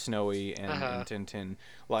with like Snowy and Tintin,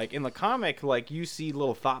 like in the comic, like you see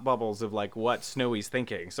little thought bubbles of like what Snowy's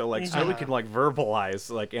thinking. So like Snowy can like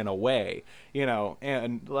verbalize like in a way, you know,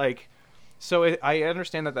 and like so I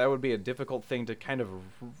understand that would be a difficult thing to kind of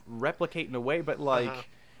replicate in a way, but like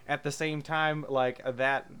at the same time, like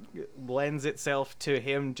that lends itself to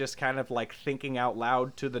him just kind of like thinking out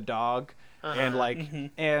loud to the dog. And like,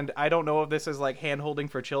 and I don't know if this is like hand holding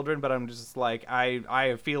for children, but I'm just like,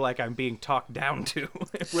 I feel like I'm being talked down to,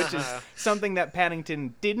 which is something that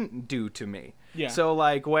Paddington didn't do to me. Yeah. So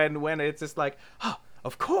like when it's just like, oh,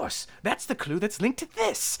 of course, that's the clue that's linked to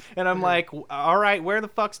this, and I'm like, all right, where the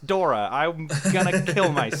fuck's Dora? I'm gonna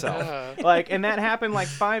kill myself. Like, and that happened like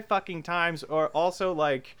 5 fucking times, or also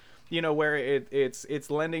like. You know, where it's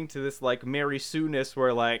lending to this like Mary Sue-ness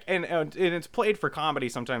where like and it's played for comedy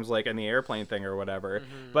sometimes, like in the airplane thing or whatever,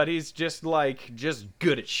 but he's just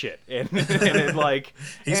good at shit and it, like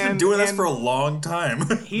he's been doing this for a long time.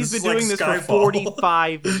 He's been like doing this Skyfall. for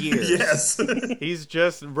 45 years. Yes. He's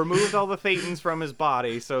just removed all the thetans from his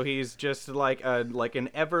body, so he's just like an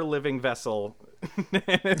ever living vessel.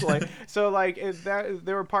 Like so like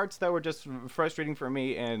there were parts that were just frustrating for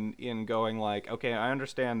me and in going like, okay, I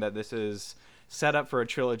understand that this is set up for a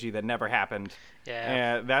trilogy that never happened.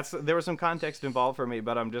 Yeah. And there was some context involved for me,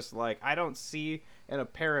 but I'm just like, I don't see an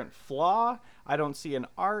apparent flaw. I don't see an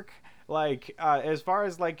arc. Like, as far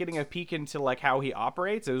as like getting a peek into like how he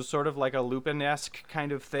operates, it was sort of like a Lupin-esque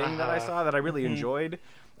kind of thing that I saw that I really enjoyed.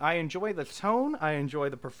 I enjoy the tone. I enjoy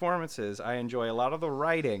the performances. I enjoy a lot of the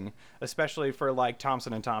writing, especially for like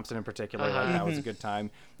Thompson and Thompson in particular. Like, that was a good time.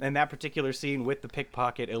 And that particular scene with the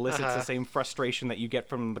pickpocket elicits the same frustration that you get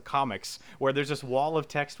from the comics, where there's this wall of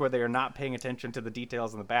text where they are not paying attention to the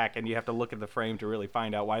details in the back, and you have to look at the frame to really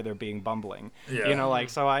find out why they're being bumbling. Yeah. You know, like,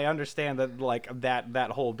 so I understand that like that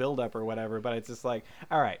whole buildup or whatever, but it's just like,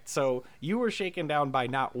 all right, so you were shaken down by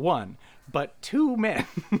not one, but 2 men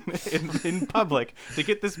in public to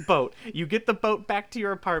get this boat. You get the boat back to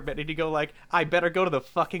your apartment and you go like, I better go to the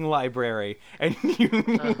fucking library. And you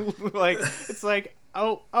like, it's like,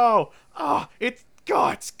 oh, it's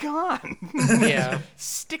gone. Yeah.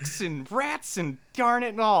 Sticks and rats and darn it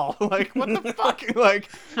and all. Like, what the fuck?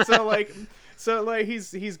 So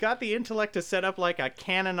he's got the intellect to set up like a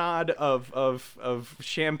cannonade of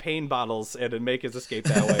champagne bottles and make his escape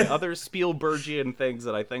that way. Other Spielbergian things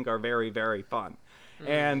that I think are very, very fun.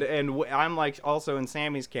 And I'm like also in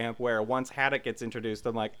Sammy's camp where once Haddock gets introduced,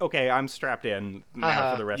 I'm like, okay, I'm strapped in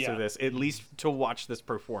now for the rest of this, at least to watch this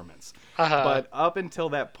performance. But up until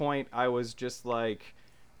that point, I was just like,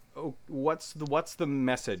 oh, what's the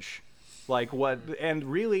message? Like what? And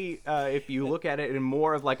really, if you look at it in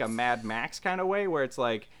more of like a Mad Max kind of way, where it's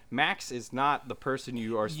like Max is not the person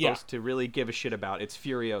you are supposed to really give a shit about. It's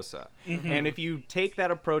Furiosa. And if you take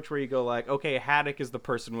that approach where you go like, okay, Haddock is the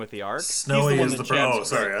person with the arc. Snowy is the person. Oh,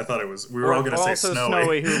 sorry, I thought it was. We were all going to say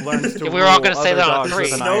Snowy. Who learns to we were all going to say that on dogs 3.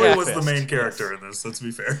 with an Snowy iron was the fist. main character in this. Let's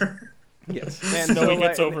be fair. Yes. And Snowy so,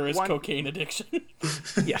 gets like, over his cocaine addiction.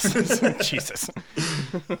 Yes. Jesus.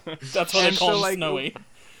 That's why they And call so, him like, Snowy.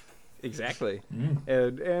 Exactly.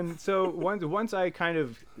 And so once I kind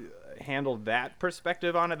of handled that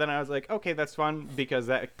perspective on it, then I was like, okay, that's fun because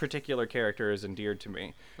that particular character is endeared to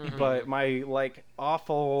me. But my like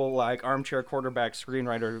awful like armchair quarterback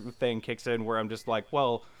screenwriter thing kicks in where I'm just like,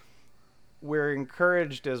 well, we're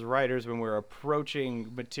encouraged as writers when we're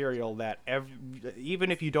approaching material that even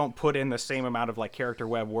if you don't put in the same amount of like character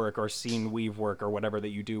web work or scene weave work or whatever that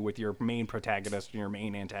you do with your main protagonist and your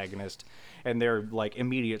main antagonist and their like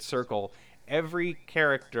immediate circle, every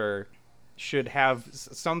character should have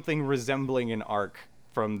something resembling an arc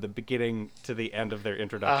from the beginning to the end of their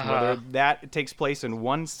introduction, whether that takes place in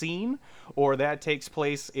one scene or that takes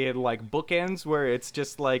place in like bookends where it's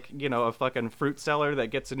just like, you know, a fucking fruit seller that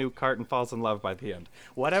gets a new cart and falls in love by the end.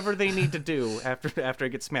 Whatever they need to do after it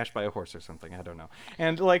gets smashed by a horse or something, I don't know.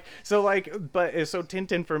 And like so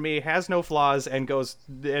Tintin for me has no flaws and goes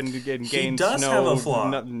and gains He does have a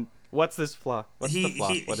flaw. What's this flaw? What's the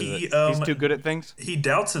flaw? What is it? He's too good at things? He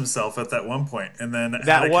doubts himself at that one point, and then That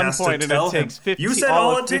Haddock one has point, to and it tell him, takes 15 you said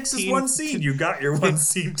all it takes is 15 one scene. You got your one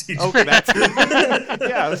scene, teacher. Oh, that's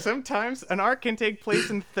yeah. Sometimes an arc can take place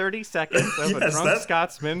in 30 seconds of a drunk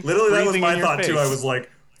Scotsman. Literally, that was breathing my in your thought too. face. I was like,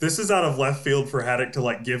 this is out of left field for Haddock to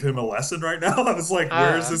like give him a lesson right now. I was like,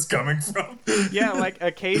 where is this coming from? Yeah, like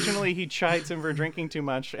occasionally he chides him for drinking too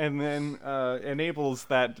much, and then enables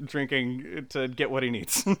that drinking to get what he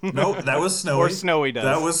needs. Nope, that was Snowy. Or Snowy does.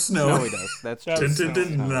 That was Snowy. Snowy does. That's true. Tintin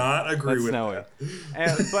did not agree That's with Snowy.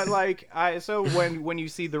 that. But like, so when you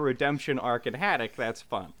see the redemption arc in Haddock, that's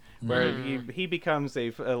fun. Where he becomes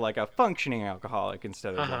a functioning alcoholic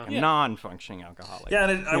instead of like a non-functioning alcoholic. Yeah,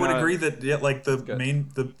 and I would agree that like the good.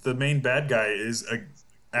 main bad guy is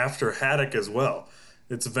after Haddock as well.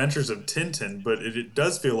 It's Adventures of Tintin, but it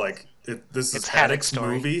does feel like this is Haddock's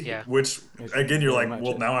movie. Yeah. Which again, you're like,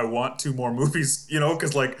 well, it. now I want 2 more movies,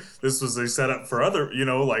 because like this was a setup for other,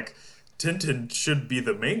 like. Tintin should be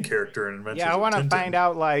the main character in Adventures Yeah, I want to find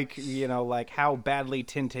out like how badly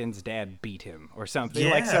Tintin's dad beat him or something.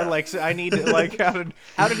 Yeah. So I need to, like how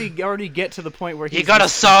did he already get to the point where You gotta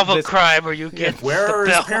solve a crime or you get Where the are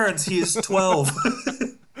his belt. parents? He is 12.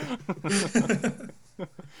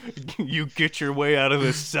 You get your way out of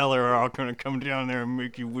this cellar, or I'm gonna come down there and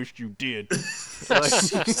make you wish you did. Like,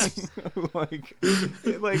 what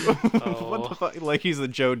the fuck? Like he's the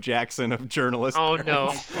Joe Jackson of journalists. Oh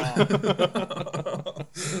no!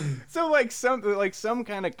 So like some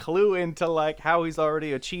kind of clue into like how he's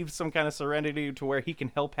already achieved some kind of serenity to where he can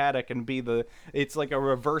help Haddock and be it's like a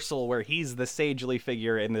reversal where he's the sagely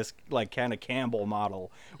figure in this like kind of Campbell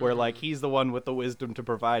model where like he's the one with the wisdom to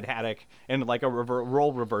provide Haddock and like a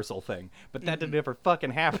role reversal thing, but that didn't ever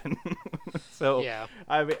fucking happen. So Yeah.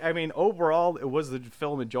 I mean overall, was the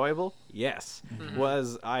film enjoyable? Yes.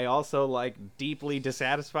 Was I also like deeply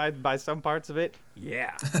dissatisfied by some parts of it?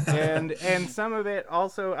 Yeah. And some of it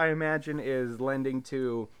also I imagine is lending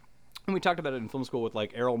to, and we talked about it in film school with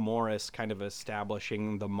like Errol Morris kind of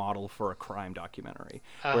establishing the model for a crime documentary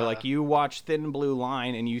where like you watch Thin Blue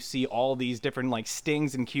Line and you see all these different like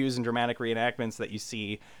stings and cues and dramatic reenactments that you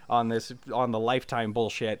see on the Lifetime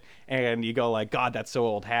bullshit, and you go like, God, that's so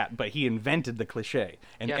old hat, but he invented the cliche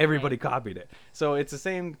and everybody copied it. So it's the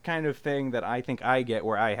same kind of thing that I think I get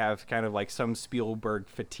where I have kind of like some Spielberg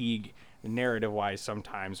fatigue narrative wise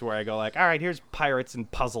sometimes where I go like, all right, here's pirates and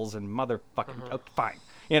puzzles and motherfucking fine.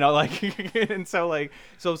 And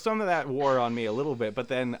so some of that wore on me a little bit, but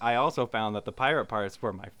then I also found that the pirate parts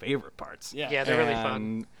were my favorite parts. Yeah, they're really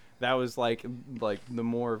fun. That was like the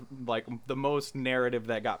more like the most narrative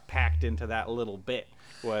that got packed into that little bit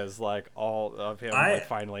was like all of him like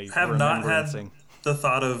finally have not had remembrancing. the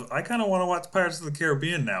thought of I kind of want to watch Pirates of the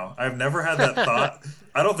Caribbean now. I've never had that thought.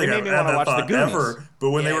 I don't think It I've made me had wanna that watch The thought Goonies. ever.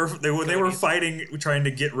 But when Yeah, they were fighting, trying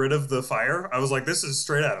to get rid of the fire, I was like, this is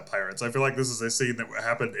straight out of Pirates. I feel like this is a scene that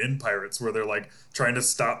happened in Pirates where they're like trying to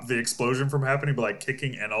stop the explosion from happening, but like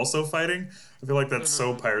kicking and also fighting. I feel like that's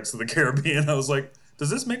so Pirates of the Caribbean. I was like, does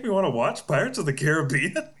this make me want to watch Pirates of the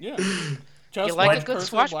Caribbean? Yeah. You Just like White a good Purse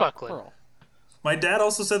or Black swashbuckling. Pearl. My dad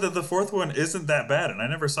also said that the 4th one isn't that bad, and I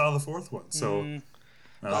never saw the 4th one. So,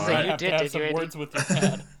 So all you right. have did, to have did some you, Andy? words with your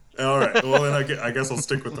dad. All right. Well, then I guess I'll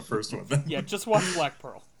stick with the first one then. Yeah, just watch Black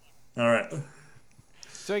Pearl. All right.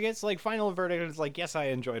 So I guess like final verdict is like, yes, I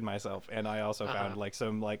enjoyed myself, and I also found like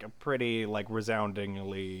some like a pretty like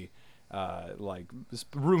resoundingly like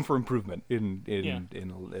room for improvement in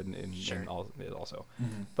also.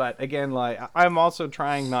 But again, like I'm also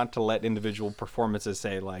trying not to let individual performances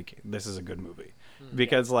say like this is a good movie.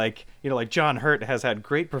 Because like like John Hurt has had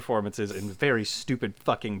great performances in very stupid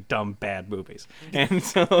fucking dumb bad movies, and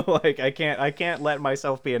so like I can't let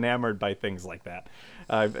myself be enamored by things like that,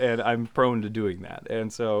 and I'm prone to doing that.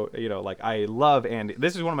 And so like I love Andy.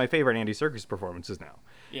 This is one of my favorite Andy Serkis performances now.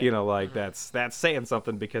 Yeah. Like that's saying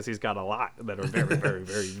something because he's got a lot that are very very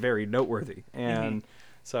very very noteworthy. And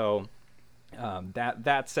so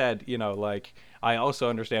that said, like I also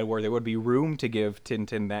understand where there would be room to give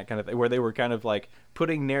Tintin that kind of thing, where they were kind of like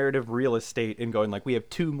putting narrative real estate and going like, we have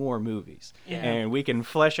 2 more movies and we can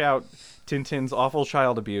flesh out Tintin's awful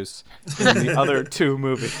child abuse in the other 2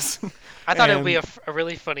 movies. I thought it would be a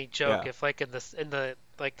really funny joke Yeah. if like in the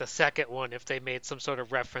like the second one, if they made some sort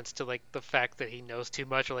of reference to like the fact that he knows too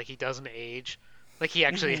much or like he doesn't age. Like he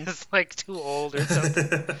actually is like too old or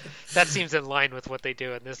something. That seems in line with what they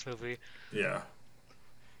do in this movie. Yeah.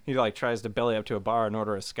 He like tries to belly up to a bar and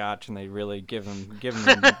order a scotch, and they really give him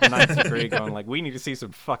the ninth degree, going like, "We need to see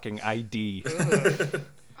some fucking ID."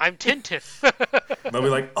 I'm Tintin. They'll be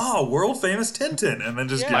like, "Oh, world famous Tintin," and then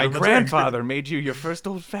just give My him a grandfather made you your first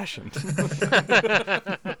old fashioned.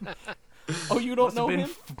 Oh, you don't know him?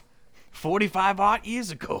 45 odd years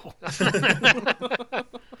ago. That's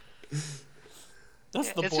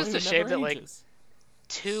the It's boy just who a shame never that, like, ages.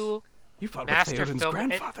 Two You fought with master Theoden's film.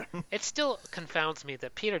 grandfather. It still confounds me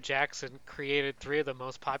that Peter Jackson created 3 of the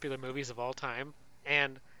most popular movies of all time,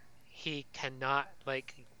 and he cannot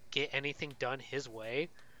like get anything done his way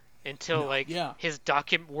until Yeah. his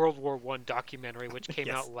World War One documentary, which came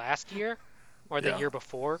Yes. out last year or the Yeah. year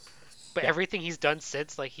before. But everything he's done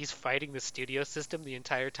since, like he's fighting the studio system the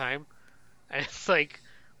entire time, and it's like,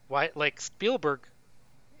 why? Like Spielberg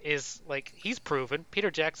is like he's proven.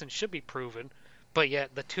 Peter Jackson should be proven, but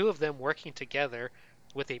yet the two of them working together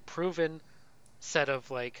with a proven set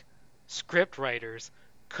of like script writers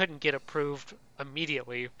couldn't get approved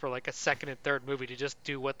immediately for like a second and third movie to just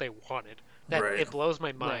do what they wanted. That Right. it blows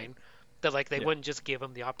my mind that like they Yeah. wouldn't just give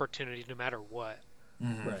them the opportunity no matter what.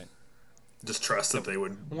 Right. Just trust that they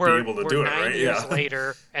would We're, be able to we're do it, 9 right? years Yeah.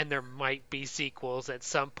 later, and there might be sequels at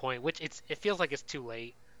some point, which it feels like it's too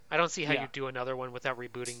late. I don't see how Yeah. you do another one without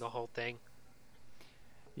rebooting the whole thing.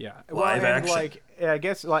 Yeah. Live and, action. like I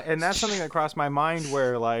guess and that's something that crossed my mind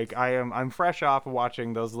where like I'm fresh off of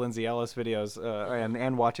watching those Lindsay Ellis videos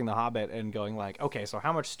and watching The Hobbit and going like, okay, so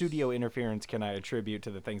how much studio interference can I attribute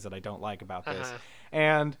to the things that I don't like about this? Uh-huh.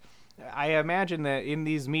 And I imagine that in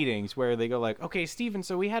these meetings where they go like, okay, Steven,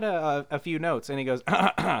 so we had a few notes, and he goes,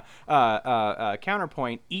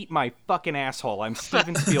 counterpoint, eat my fucking asshole. I'm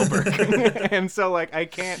Steven Spielberg, and so like I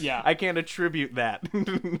can't attribute that.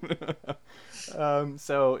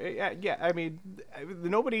 So yeah, I mean,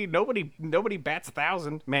 nobody bats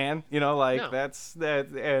 1,000, man. You know, like No. that's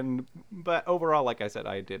that, but overall, like I said,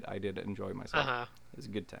 I did enjoy myself. Uh-huh. It was a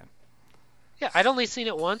good time. Yeah, I'd only seen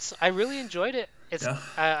it once. I really enjoyed it. It's. Yeah.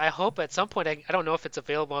 I hope at some point. I don't know if it's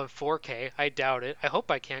available on 4K. I doubt it. I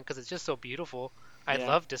hope I can because it's just so beautiful. I'd Yeah.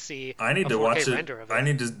 love to see I need a to 4K watch it. render of it. I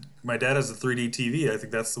need to. My dad has a 3D TV. I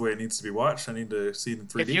think that's the way it needs to be watched. I need to see it in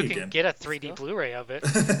 3D if you can again. get a 3D Blu-ray of it.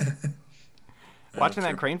 Watching that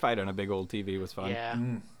true. crane fight on a big old TV was fun. Yeah.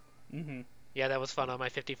 Mm-hmm. Yeah, that was fun on my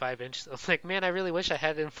 55-inch. I was like, man, I really wish I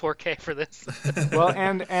had it in 4K for this. Well,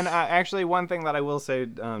 and actually, one thing that I will say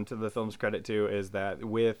to the film's credit too is that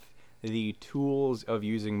with the tools of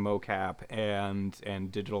using mocap and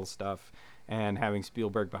digital stuff and having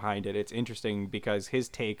Spielberg behind it, it's interesting because his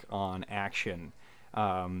take on action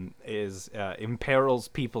is imperils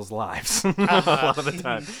people's lives a lot of the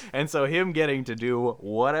time, and so him getting to do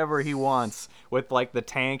whatever he wants with like the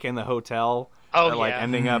tank in the hotel. Like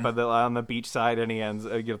ending up on the beach side, and he ends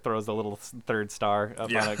throws a little third star up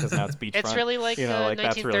on it because now it's beachfront. It's really like, like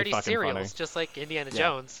that's 1930s really fucking serials, funny. just like Indiana Yeah.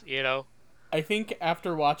 Jones, you know? I think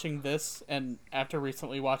after watching this and after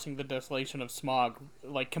recently watching The Desolation of Smog,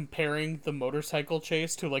 like comparing the motorcycle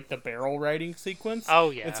chase to like the barrel riding sequence. Oh,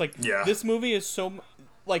 yeah. It's like Yeah. this movie is so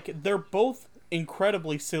like they're both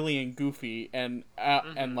incredibly silly and goofy and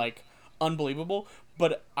like unbelievable,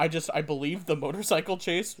 but I believe the motorcycle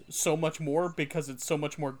chase so much more because it's so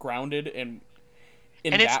much more grounded in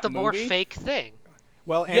And it's that the more movie. fake thing.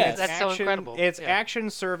 Well, and Yes. it's That's so action, incredible. It's Yeah. action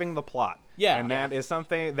serving the plot. Yeah. And that is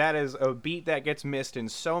something that is a beat that gets missed in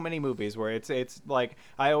so many movies where it's like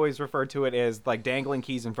I always refer to it as like dangling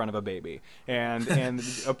keys in front of a baby. And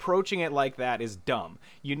approaching it like that is dumb.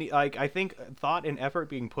 You need like I think thought and effort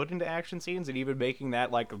being put into action scenes and even making that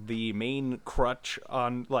like the main crutch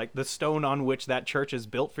on like the stone on which that church is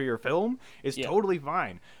built for your film is totally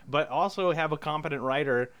fine. But also have a competent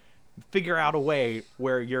writer figure out a way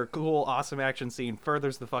where your cool, awesome action scene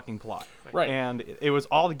furthers the fucking plot. Right. And it was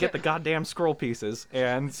all to get the goddamn scroll pieces,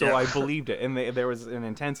 and so Yeah. I believed it. And there was an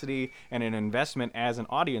intensity and an investment as an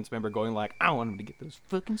audience member going like, I want him to get those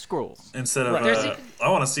fucking scrolls. Instead of, There's I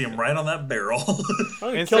want to see him right on that barrel.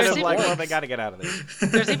 Instead of some like, points. well, they got to get out of there.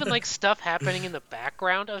 There's even like stuff happening in the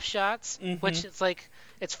background of shots, which it's like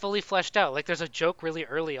it's fully fleshed out. Like there's a joke really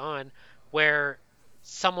early on where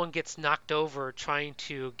someone gets knocked over trying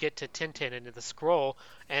to get to Tintin into the scroll,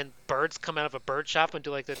 and birds come out of a bird shop and do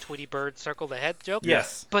like the Tweety Bird circle the head joke.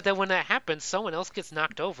 Yes. But then when that happens, someone else gets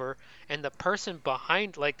knocked over, and the person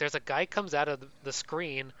behind, like there's a guy comes out of the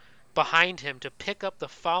screen behind him to pick up the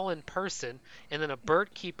fallen person, and then a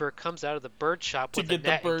bird keeper comes out of the bird shop To with a get the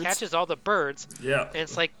net and birds. catches all the birds. Yeah. And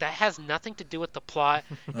it's like that has nothing to do with the plot.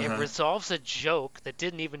 It resolves a joke that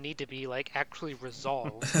didn't even need to be like actually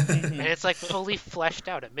resolved. And it's like fully fleshed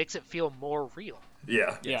out. It makes it feel more real.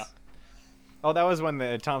 Yeah. Yeah. Oh, that was when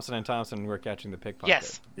the Thompson and Thompson were catching the pickpocket.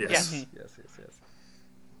 Yes. Yes. Yes. Yes.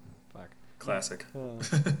 Fuck. Classic.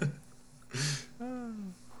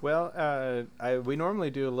 Well, we normally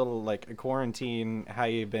do a little like a quarantine, how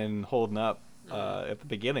you been holding up at the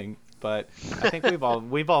beginning, but I think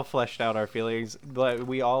we've all fleshed out our feelings. But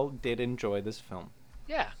we all did enjoy this film.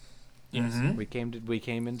 Yeah. Mhm. We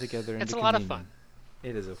came in together. It's into a lot of communion.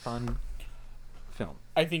 It is a fun film.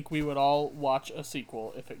 I think we would all watch a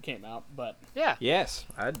sequel if it came out, but Yeah. Yes,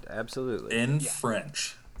 I'd absolutely. In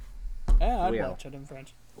French. I'd We watch it in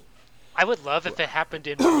French. I would love if it happened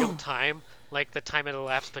in real time, like the time it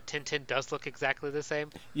elapsed, but Tintin does look exactly the same.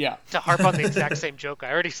 Yeah. To harp on the exact same joke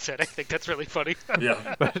I already said, I think that's really funny.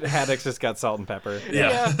 Yeah. But Haddock's just got salt and pepper.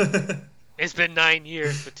 Yeah. It's been 9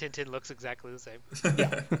 years, but Tintin looks exactly the same.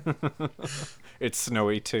 It's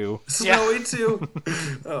snowy too. Snowy too.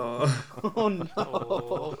 Oh. Oh no.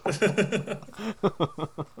 Oh.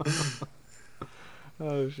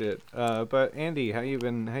 Oh shit. But Andy, how you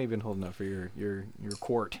been holding up for your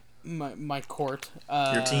court? My court.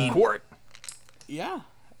 Your team. Court. Yeah.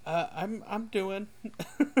 I'm doing.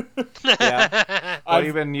 Yeah. Well,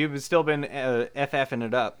 you've still been FFing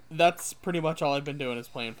it up. That's pretty much all I've been doing is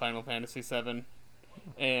playing Final Fantasy VII,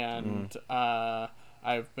 and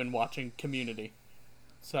I've been watching Community.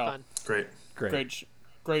 So Fun. Great.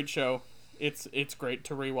 Great show. It's great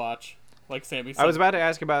to rewatch. Like Sammy said. I was about to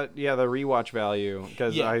ask about the rewatch value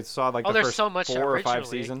because Yeah. I saw the there's first so much 4 or 5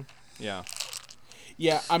 originally. season. Yeah.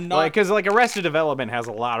 Yeah, I'm not. Because Arrested Development has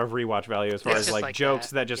a lot of rewatch value as far It's as just like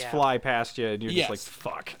jokes that just yeah. fly past you and you're Yes. just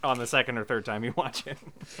like fuck on the second or third time you watch it.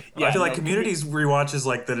 Yeah, I feel like no, Community's rewatch is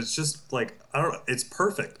like that. It's just like I don't know. It's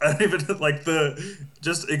perfect. I don't even like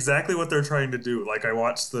just exactly what they're trying to do. Like I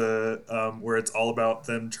watched the where it's all about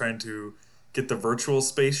them trying to get the virtual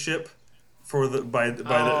spaceship for the in The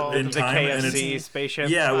time, and KFC it's spaceship.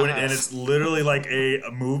 yeah, and it's literally like a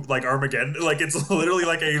move like Armageddon. Like it's literally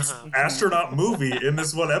like a astronaut movie in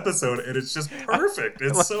this one episode, and it's just perfect.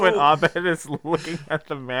 It's Like so when Abed is looking at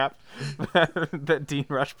the map that Dean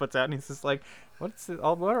Rush puts out, and he's just like, what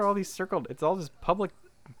are all these circled? It's all just public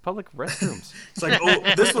restrooms. it's like, oh,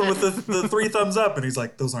 this one with the 3 thumbs up, and he's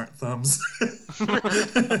like, those aren't thumbs.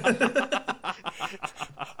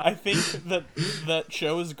 I think that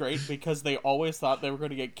show is great because they always thought they were going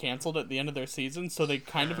to get canceled at the end of their season, so they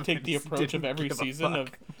kind of take the approach of didn't every give a season of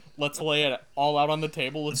fuck. let's lay it all out on the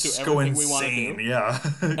table, let's Just do go everything we want to insane, do. yeah.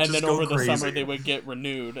 And Just then go over the crazy. summer they would get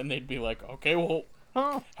renewed, and they'd be like, okay, well,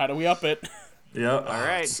 how do we up it? Yeah. All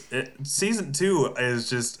right. Season 2 is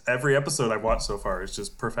just every episode I've watched so far is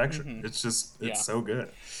just perfection. Mm-hmm. It's Yeah. so good.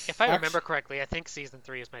 If I remember correctly, I think season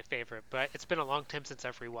 3 is my favorite, but it's been a long time since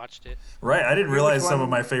I've rewatched it. Right. I didn't realize some one- of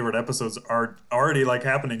my favorite episodes are already like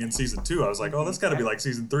happening in season 2. I was like, oh, that's got to be like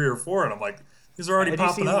season 3 or 4, and I'm like, these are already Have you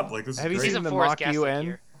popping seen- up. Like this is Have you great. seen Season the 4 is Mock Gaslight UN?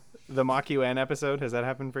 Gear. The Mock UN episode? Has that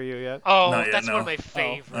happened for you yet? Oh, Not yet, that's no. one of my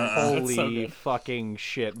favorites. That's so Holy good. fucking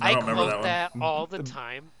shit! I don't remember quote that that all the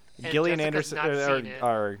time. and Gillian Jessica's Anderson not seen it.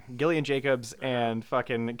 or Gillian Jacobs and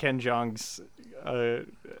fucking Ken Jeong's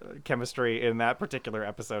chemistry in that particular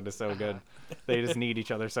episode is so good. They just need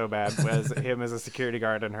each other so bad. As him as a security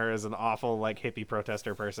guard and her as an awful like hippie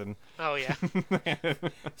protester person. Oh yeah.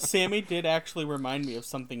 Sammy did actually remind me of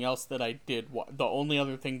something else that I did. The only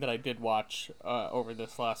other thing that I did watch over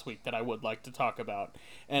this last week that I would like to talk about,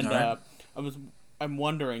 and All right. I'm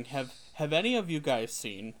wondering, have any of you guys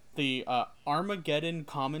seen the Armageddon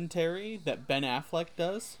commentary that Ben Affleck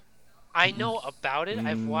does? I know about it.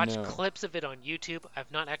 I've watched No. clips of it on YouTube.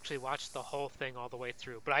 I've not actually watched the whole thing all the way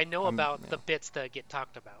through, but I know about the bits that get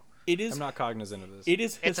talked about. It is I'm not cognizant of this. It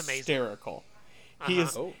is It's amazing. hysterical.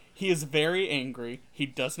 Uh-huh. He is very angry. He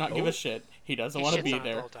does not give a shit. He doesn't He want to shits be on it the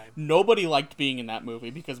there. whole time. Nobody liked being in that movie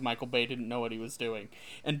because Michael Bay didn't know what he was doing.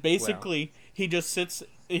 And basically, he just sits.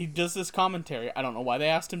 He does this commentary. I don't know why they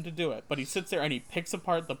asked him to do it, but he sits there and he picks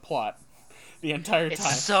apart the plot the entire It's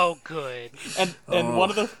time. so good. And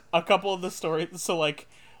a couple of the stories. So like,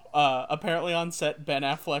 apparently on set, Ben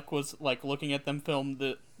Affleck was like looking at them film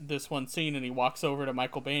this one scene, and he walks over to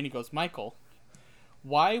Michael Bay and he goes, "Michael,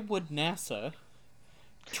 why would NASA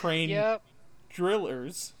train Yep.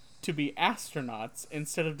 drillers to be astronauts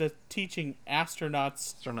instead of teaching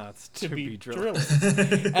astronauts Astronauts to be drillers.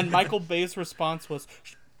 drillers?" And Michael Bay's response was,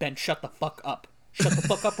 "Ben, shut the fuck up. Shut the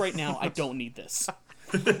fuck up right now. I don't need this."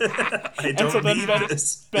 I don't so then need Ben-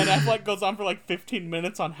 this. Ben Affleck goes on for like 15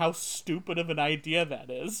 minutes on how stupid of an idea that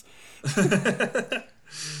is.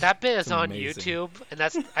 That bit is on amazing. YouTube, and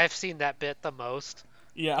I've seen that bit the most.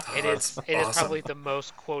 Yeah. It That's is awesome. probably the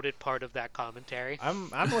most quoted part of that commentary. I'm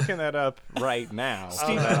looking that up right now so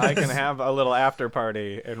Steve- that I can have a little after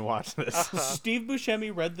party and watch this. Steve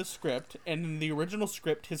Buscemi read the script, and in the original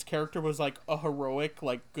script, his character was like a heroic,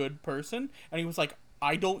 like good person, and he was like,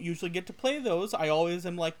 "I don't usually get to play those. I always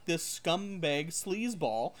am like this scumbag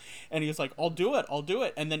sleazeball." And he was like, I'll do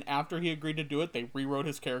it. And then after he agreed to do it, they rewrote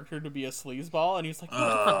his character to be a sleazeball, and he's like,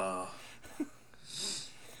 Oh,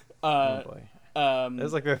 Oh boy. um, That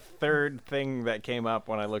was like the third thing that came up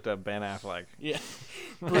when I looked up Ben Affleck. yeah.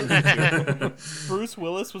 Bruce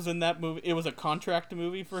Willis was in that movie. It was a contract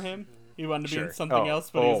movie for him. He wanted to be in Sure. something Oh, else,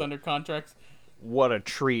 but he was oh. under contract. what a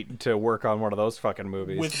treat to work on one of those fucking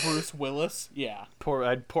movies. With Bruce Willis, yeah.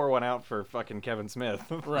 I'd pour one out for fucking Kevin Smith.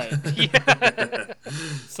 Right.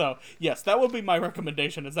 So, yes, that would be my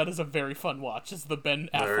recommendation, is that is a very fun watch, is the Ben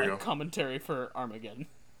Affleck commentary for Armageddon.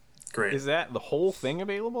 Great. Is that the whole thing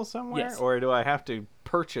available somewhere? Yes. Or do I have to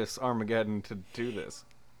purchase Armageddon to do this?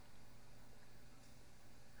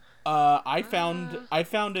 I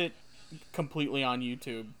found it completely on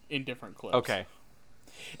YouTube in different clips. Okay.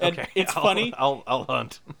 And okay. it's funny. I'll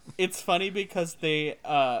hunt. It's funny because they,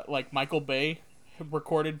 like Michael Bay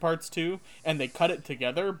recorded parts too, and they cut it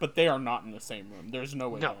together, but they are not in the same room. There's no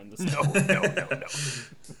way they're in the same room. No.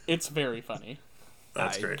 It's very funny.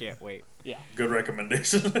 That's great. I can't wait. Yeah. Good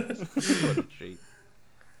recommendation.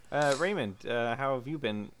 Raymond, how have you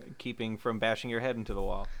been keeping from bashing your head into the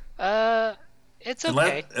wall? It's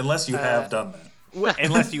okay. Unless you have done that. Well,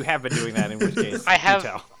 unless you have been doing that, in which case I have. do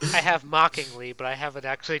tell. I have mockingly, but I haven't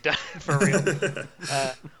actually done it for real.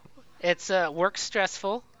 It's work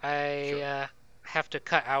stressful. I have to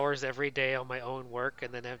cut hours every day on my own work,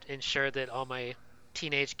 and then have to ensure that all my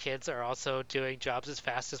teenage kids are also doing jobs as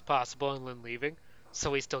fast as possible and then leaving,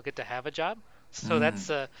 so we still get to have a job. So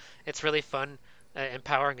that's it's really fun,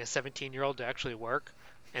 empowering a 17-year-old to actually work,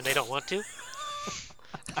 and they don't want to.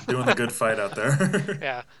 Doing the good fight out there.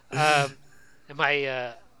 Yeah. And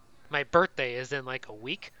my birthday is in like a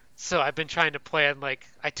week, so I've been trying to plan, like,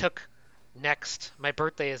 my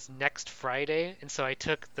birthday is next Friday, and so I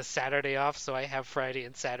took the Saturday off, so I have Friday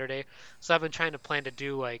and Saturday. So I've been trying to plan to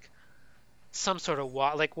do like some sort of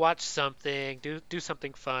watch something, do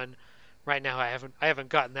something fun. Right now I haven't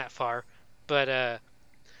gotten that far, but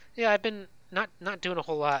yeah, I've been not doing a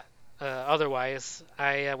whole lot otherwise.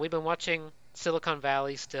 We've been watching Silicon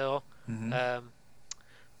Valley still. Mm-hmm.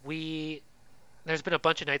 There's been a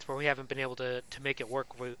bunch of nights where we haven't been able to make it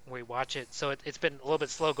work when we watch it, so it's been a little bit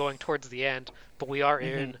slow going towards the end, but we are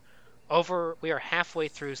we are halfway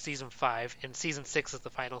through season 5, and season 6 is the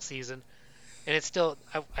final season, and it's still,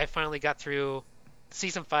 I finally got through.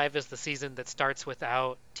 Season 5 is the season that starts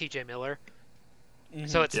without TJ Miller,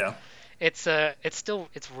 so it's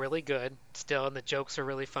really good still, and the jokes are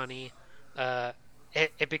really funny.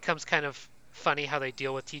 It becomes kind of funny how they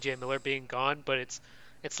deal with TJ Miller being gone, but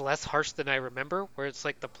it's less harsh than I remember, where it's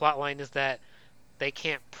like the plot line is that they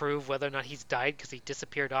can't prove whether or not he's died because he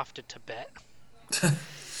disappeared off to Tibet.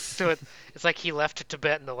 So it's like he left to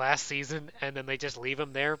Tibet in the last season, and then they just leave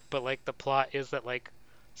him there, but like the plot is that like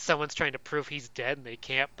someone's trying to prove he's dead and they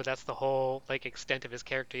can't, but that's the whole like extent of his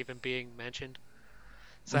character even being mentioned.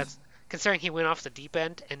 So that's, considering he went off the deep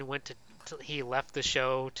end and he left the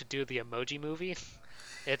show to do the Emoji Movie.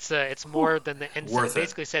 It's more than the end.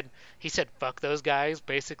 Basically he said fuck those guys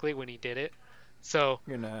basically when he did it. So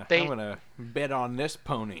I'm gonna bet on this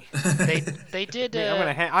pony. They did.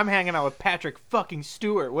 I'm hanging out with Patrick fucking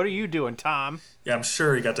Stewart. What are you doing, Tom? Yeah, I'm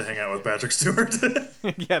sure he got to hang out with Patrick Stewart.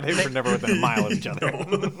 Yeah, they were never within a mile of each other.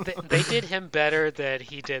 They did him better than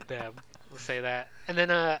he did them. We'll say that. And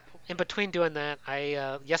then in between doing that,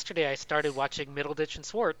 yesterday I started watching Middleditch and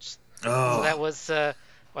Schwartz. Oh. So that was.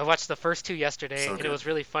 I watched the first 2 yesterday, So and good. it was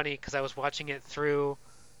really funny because I was watching it through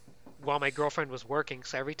while my girlfriend was working.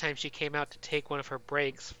 So every time she came out to take one of her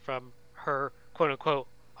breaks from her quote-unquote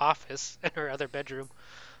office in her other bedroom,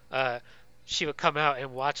 she would come out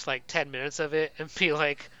and watch like 10 minutes of it and be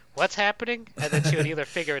like, what's happening? And then she would either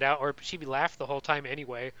figure it out or she'd laugh the whole time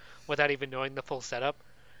anyway without even knowing the full setup.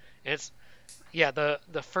 And it's... Yeah, the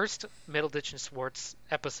first Middleditch and Schwartz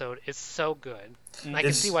episode is so good. And I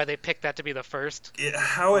can see why they picked that to be the first.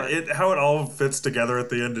 How it all fits together at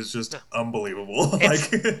the end is just unbelievable.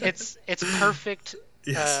 It's perfect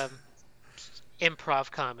Yes.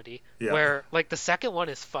 improv comedy. Yeah. Where like the second one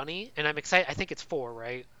is funny, and I'm excited. I think it's 4,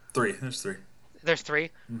 right? 3. There's 3. There's 3.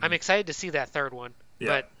 Mm-hmm. I'm excited to see that third one.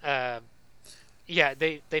 Yeah. But yeah,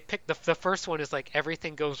 they picked the first one is like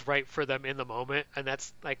everything goes right for them in the moment, and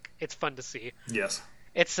that's like it's fun to see. Yes.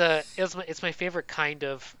 It's my favorite kind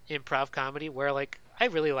of improv comedy where like I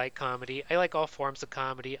really like comedy. I like all forms of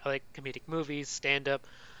comedy. I like comedic movies, stand up.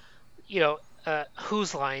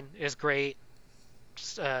 Whose Line is great.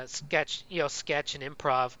 Sketch and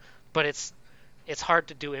improv, but it's hard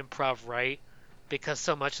to do improv right because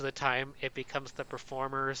so much of the time it becomes the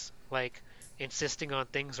performers like insisting on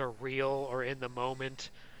things are real or in the moment,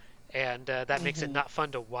 and that makes it not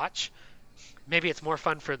fun to watch. Maybe it's more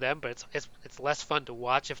fun for them, but it's less fun to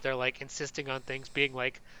watch if they're like insisting on things being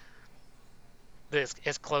like this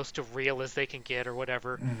as close to real as they can get or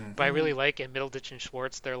whatever. Mm-hmm. But I really like in Middleditch and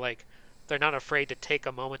Schwartz, they're not afraid to take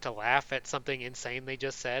a moment to laugh at something insane they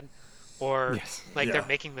just said, or Yes. like Yeah. they're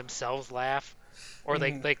making themselves laugh. or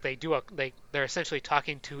they're essentially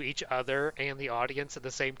talking to each other and the audience at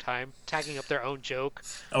the same time, tagging up their own joke.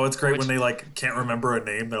 Oh, it's great Which- when they like can't remember a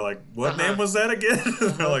name. They're like, "What Uh-huh. name was that again?"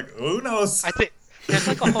 They're like, "Who knows?" I think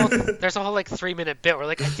there's a whole like 3-minute bit where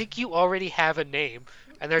like I think you already have a name,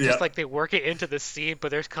 and they're just Yeah. like they work it into the scene,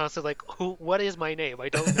 but there's constantly like, what is my name? I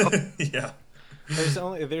don't know. Yeah.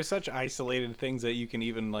 There's such isolated things that you can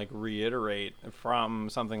even like reiterate from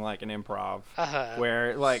something like an improv, Uh-huh.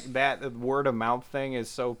 where like that word of mouth thing is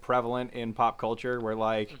so prevalent in pop culture. Where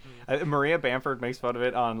like Maria Bamford makes fun of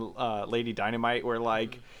it on Lady Dynamite, where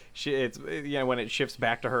like it's when it shifts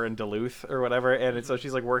back to her in Duluth or whatever, and so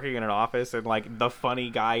she's like working in an office, and like the funny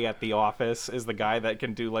guy at the office is the guy that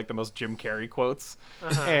can do like the most Jim Carrey quotes,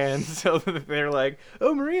 and so they're like,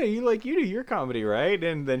 "Oh, Maria, you do your comedy, right?"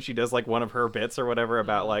 And then she does like one of her bits or whatever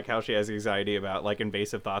about like how she has anxiety about like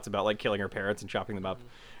invasive thoughts about like killing her parents and chopping them up,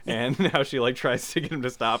 and how she like tries to get him to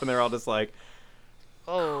stop, and they're all just like,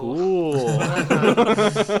 Oh. "Cool."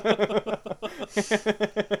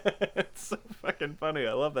 It's so fucking funny.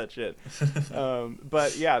 I love that shit.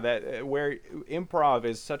 But yeah, that where improv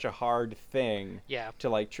is such a hard thing. Yeah. To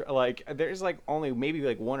like like there's like only maybe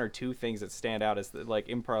like one or two things that stand out as the, like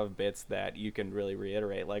improv bits that you can really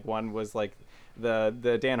reiterate. Like one was like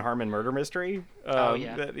the Dan Harmon murder mystery.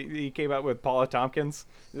 That he came out with Paula Tompkins.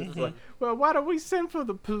 It's like, well, why don't we send for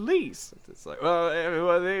the police? It's like,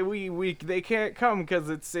 well, they can't come because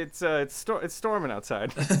it's storming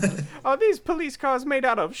outside. Are these police cars made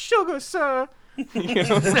out of sugar, sir? You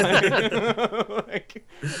know, like,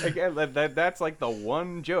 again, that's like the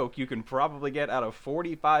one joke you can probably get out of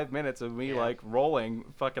 45 minutes of me like rolling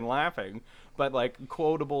fucking laughing. But like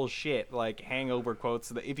quotable shit, like hangover quotes,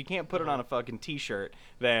 that if you can't put it on a fucking t-shirt,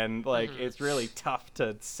 then like it's really tough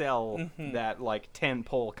to sell that like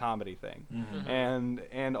 10-pole comedy thing.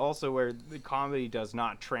 And also where the comedy does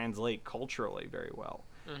not translate culturally very well.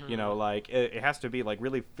 You know, like it has to be like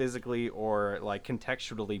really physically or like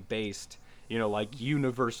contextually based, you know, like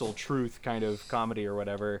universal truth kind of comedy or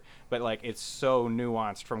whatever, but like it's so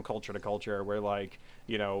nuanced from culture to culture where like,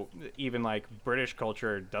 you know, even like British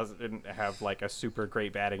culture doesn't have like a super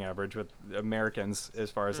great batting average with Americans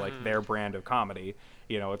as far as like their brand of comedy.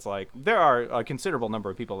 You know, it's like there are a considerable number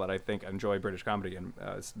of people that I think enjoy British comedy and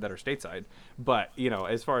that are stateside, but you know,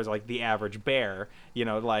 as far as like the average bear, you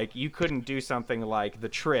know, like you couldn't do something like The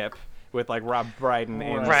Trip with like Rob Brydon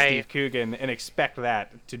and Steve Coogan and expect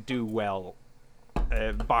that to do well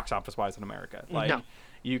box office wise in America. Like No.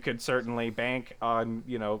 you could certainly bank on,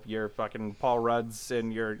 you know, your fucking Paul Rudds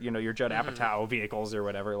and your, you know, your Judd Apatow vehicles or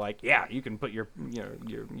whatever. Like, yeah, you can put your, you know,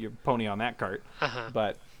 your pony on that cart.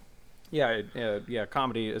 But yeah,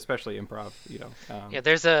 comedy, especially improv, you know.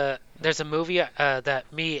 There's a movie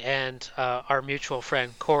that me and our mutual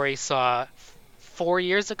friend Corey saw 4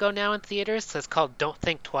 years ago now in theaters. It's called Don't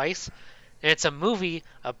Think Twice. And it's a movie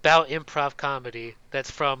about improv comedy that's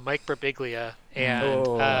from Mike Birbiglia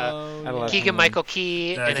and Keegan-Michael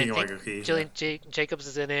Key, and I think Jillian Jacobs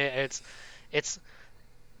is in it. It's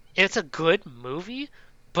a good movie,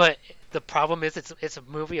 but the problem is it's a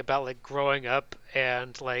movie about like growing up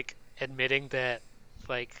and like admitting that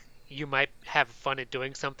like you might have fun at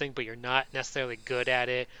doing something, but you're not necessarily good at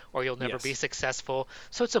it, or you'll never be successful.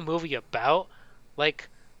 So it's a movie about like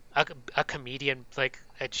a comedian like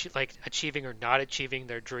achieving or not achieving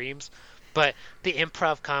their dreams, but the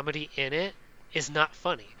improv comedy in it is not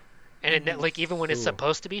funny, and it, like even when it's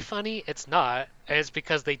supposed to be funny, it's not, and it's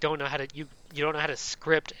because they don't know how to you don't know how to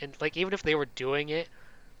script, and like even if they were doing it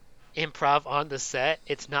improv on the set,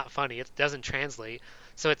 it's not funny. It doesn't translate.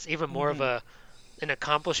 So it's even more of an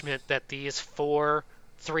accomplishment that these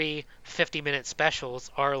 50-minute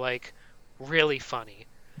specials are like really funny.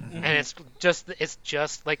 And it's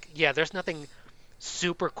just like, yeah, there's nothing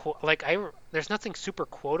super there's nothing super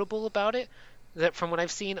quotable about it that from what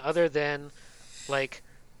I've seen, other than like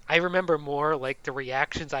I remember more like the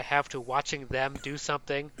reactions I have to watching them do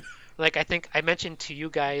something. Like I think I mentioned to you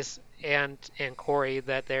guys and Corey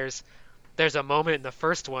that there's a moment in the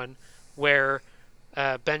first one where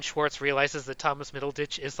Ben Schwartz realizes that Thomas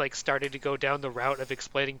Middleditch is like starting to go down the route of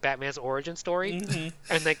explaining Batman's origin story,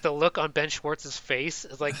 and like the look on Ben Schwartz's face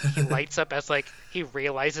is like he lights up as like he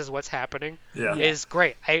realizes what's happening. Is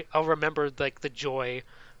great. I'll remember like the joy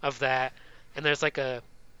of that. And there's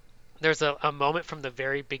a moment from the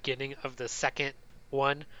very beginning of the second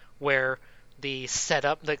one where the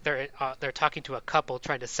setup, like they're talking to a couple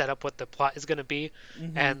trying to set up what the plot is going to be,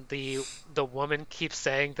 and the woman keeps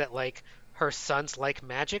saying that like her sons like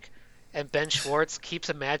magic, and Ben Schwartz keeps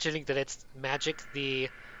imagining that it's magic, the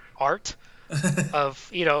art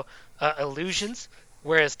of illusions,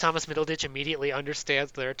 whereas Thomas Middleditch immediately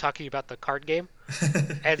understands they're talking about the card game.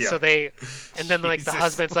 And Yeah. so and then like the Jesus.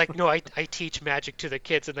 husband's like, no, I teach magic to the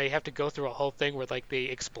kids, and they have to go through a whole thing where like they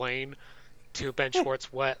explain to Ben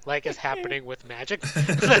Schwartz what like is happening with magic.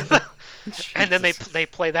 And then they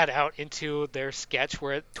play that out into their sketch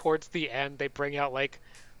where towards the end they're bringing out like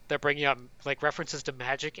references to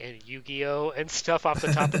magic and Yu-Gi-Oh and stuff off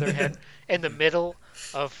the top of their head in the middle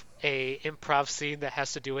of a improv scene that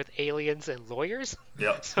has to do with aliens and lawyers.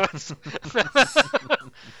 Yep. So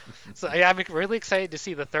so yeah, I'm really excited to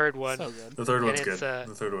see the third one. So good. The third And one's good. it's,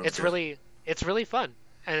 The third one's it's good. really fun,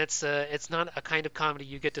 and it's not a kind of comedy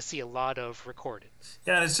you get to see a lot of recorded.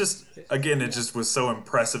 Yeah, and it's just, again, it just was so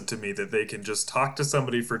impressive to me that they can just talk to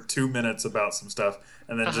somebody for 2 minutes about some stuff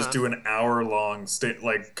and then just do an hour-long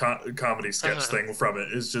comedy sketch thing from it.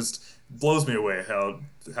 It's just blows me away how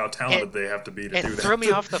talented they have to be to It do that. threw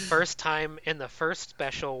me off the first time in the first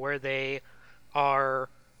special where they're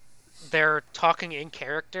talking in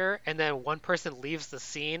character, and then one person leaves the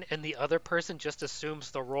scene and the other person just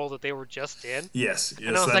assumes the role that they were just in. Yes, And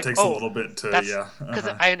I was that like, takes a little bit to, because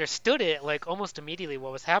I understood it like almost immediately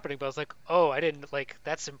what was happening, but I was like, oh, I didn't like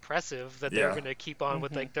that's impressive that they're Yeah. gonna keep on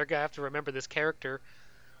with like they're gonna have to remember this character,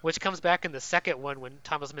 which comes back in the second one when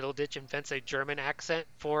Thomas Middleditch invents a German accent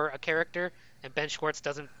for a character, and Ben Schwartz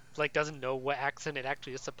doesn't know what accent it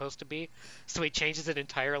actually is supposed to be, so he changes it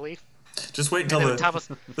entirely. Just wait until And then Thomas,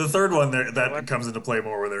 the third one that comes into play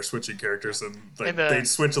more where they're switching characters and they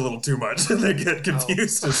switch a little too much and they get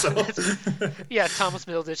confused. So yeah, Thomas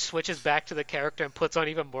Middleditch switches back to the character and puts on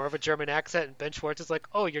even more of a German accent, and Ben Schwartz is like,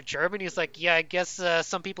 "Oh, you're German?" He's like, "Yeah, I guess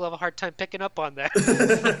some people have a hard time picking up on that."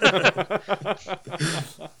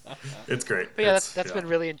 it's great. But yeah, that's been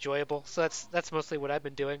really enjoyable. So that's mostly what I've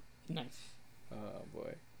been doing. Nice. Oh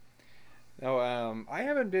boy. No, I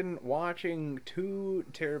haven't been watching too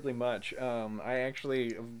terribly much. I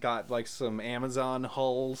actually got like some Amazon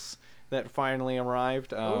hulls that finally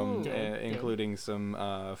arrived, Ooh. including some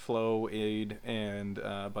Flow Aid and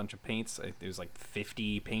a bunch of paints. It was like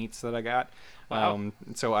 50 paints that I got. Wow.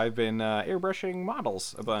 So I've been airbrushing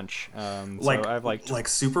models a bunch. like so I've like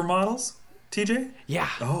supermodels, TJ. yeah,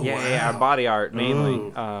 Oh, yeah, wow. body art mainly.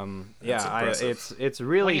 Ooh. Yeah, impressive. it's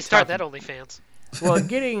really When you start tough. that OnlyFans. Well,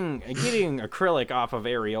 getting acrylic off of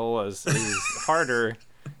areolas is harder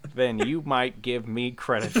than you might give me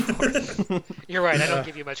credit for. You're right. I don't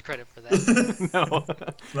give you much credit for that. No,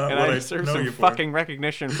 Not and what I I deserve know some you for. fucking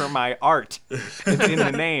recognition for my art. It's in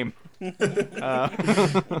the name.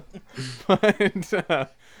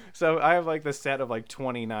 So I have like this set of like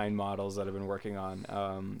 29 models that I've been working on,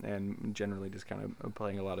 and generally just kind of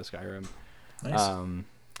playing a lot of Skyrim. Nice.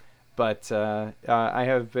 But I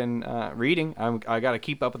have been reading. I got to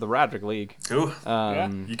keep up with the Radric League. Ooh,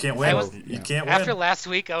 you can't win. You can't win. After last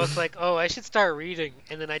week, I was like, oh, I should start reading,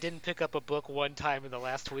 and then I didn't pick up a book one time in the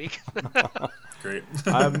last week. Great.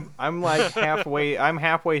 I'm like halfway. I'm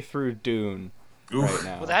halfway through Dune Ooh, right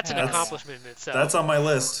now. Well, that's an That's- accomplishment in itself. that's on my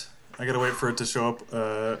list. I gotta wait for it to show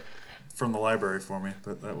up from the library for me,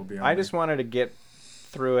 but that will be on I me. just wanted to get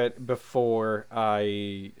through it before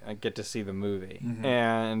I get to see the movie.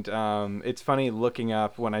 And it's funny looking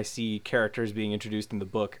up when I see characters being introduced in the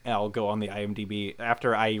book. I'll go on the IMDb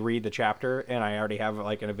after I read the chapter, and I already have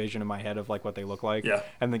like a vision in my head of like what they look like. Yeah.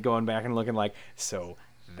 And then going back and looking like, so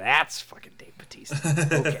that's fucking Dave Bautista.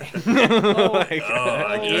 Okay. Like,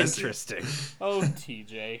 I see. interesting. Oh,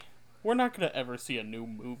 TJ. We're not going to ever see a new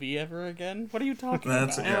movie ever again. What are you talking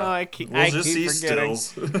That's about? yeah. Oh, I keep, We'll I just keep see forgetting.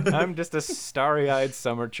 stills. I'm just a starry-eyed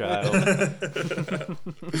summer child.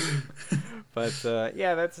 But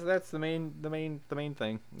yeah, that's the main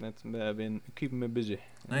thing. That's been keeping me busy.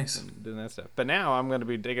 Nice. Been doing that stuff. But now I'm gonna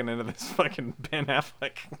be digging into this fucking Ben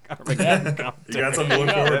Affleck Armageddon commentary. You got something to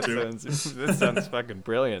look forward to. That sounds fucking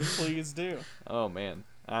brilliant. Please do. Oh man,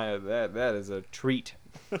 that is a treat.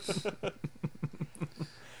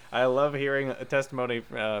 I love hearing a testimony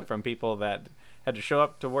from people that had to show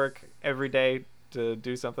up to work every day to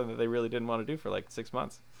do something that they really didn't want to do for like 6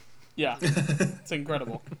 months. Yeah. It's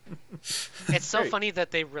incredible. It's so Great. funny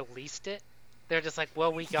that they released it. They're just like,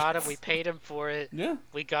 well, we got him. We paid him for it. Yeah.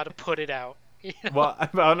 We got to put it out. You know? Well, I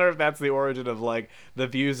wonder if that's the origin of like the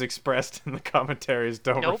views expressed in the commentaries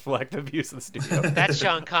don't Nope. reflect the views of the studio. That's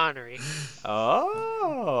Sean Connery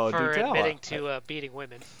Oh, for do tell. admitting to beating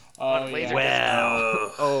women. Oh, On yeah. Laserdisc.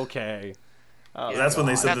 Well, okay. Oh, That's when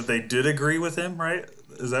they said That's- that they did agree with him, right?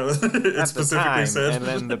 Is that what it at the specifically time, said? and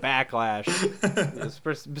then the backlash,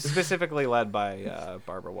 specifically led by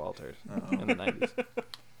Barbara Walters in the 90s.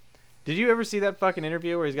 Did you ever see that fucking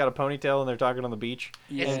interview where he's got a ponytail and they're talking on the beach?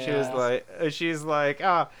 Yeah. And she's like,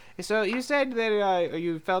 so you said that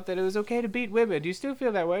you felt that it was okay to beat women. Do you still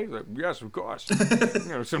feel that way? He's like, yes, of course.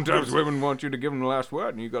 Sometimes women want you to give them the last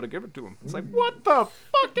word, and you got to give it to them. It's like, what the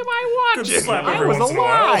fuck am I watching? Good slap I every was once in a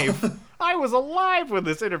while. alive. I was alive when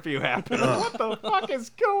this interview happened. What the fuck is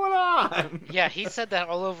going on? Yeah, he said that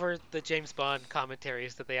all over the James Bond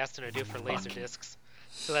commentaries that they asked him to do for Laserdiscs.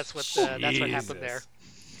 So that's what happened there.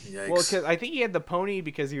 Yikes. Well, cause I think he had the pony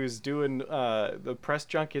because he was doing the press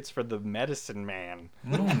junkets for the Medicine Man.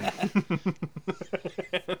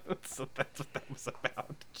 So that's what that was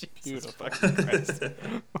about. Jesus Beautiful. fucking Christ.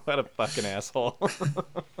 What a fucking asshole.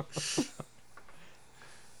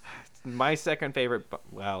 My third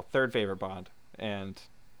favorite Bond, and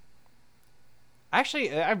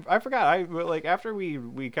actually, I forgot. After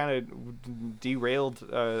we kind of derailed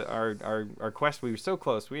our quest. We were so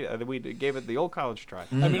close. We gave it the old college try.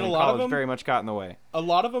 I mean, a lot college of them very much got in the way. A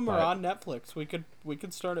lot of them are But- on Netflix. We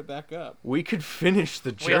could start it back up. We could finish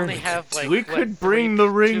the journey. We only have we could bring the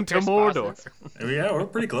ring to Mordor. Yeah, we're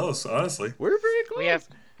pretty close, honestly. We're pretty close.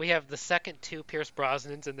 We have the second two Pierce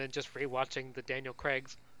Brosnans, and then just rewatching the Daniel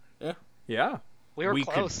Craigs. Yeah. We were We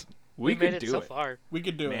close. We made could it do so it. far. We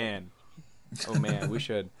could do it. Man. Oh man, we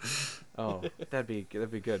should. Oh, that'd be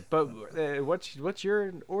good. But what's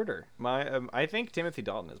your order? I think Timothy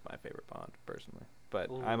Dalton is my favorite Bond personally,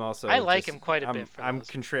 but Ooh. I'm also I like him quite a bit for I'm those.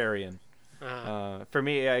 contrarian. For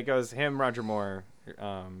me, it goes him, Roger Moore,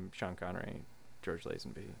 Sean Connery, George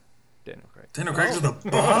Lazenby, Daniel Craig. Daniel Craig's at the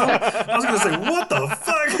bottom? I was going to say, what the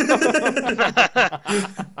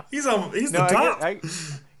fuck? he's the top.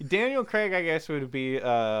 Daniel Craig, I guess, would be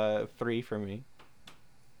 3 for me.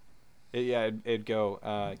 It'd go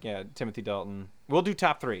Timothy Dalton. We'll do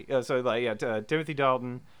top 3. Timothy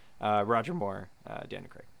Dalton, Roger Moore, Daniel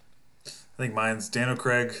Craig. I think mine's Daniel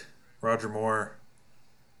Craig, Roger Moore,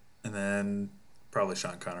 and then probably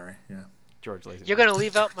Sean Connery. Yeah. George Lazenby. You're gonna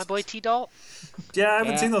leave out my boy T. Dalt? Yeah, I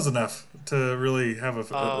haven't Yeah. seen those enough to really have an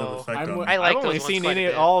Oh, effect I'm on with- me. I like I've only those ones seen quite a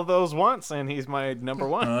bit. all of those once, and he's my number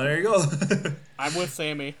one. There you go. I'm with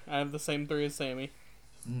Sammy. I have the same 3 as Sammy.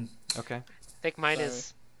 Okay. I think mine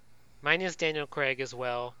is Daniel Craig as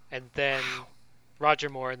well, and then Roger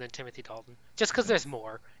Moore, and then Timothy Dalton. Just because there's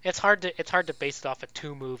more. It's hard to base it off of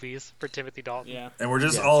 2 movies for Timothy Dalton. Yeah. And we're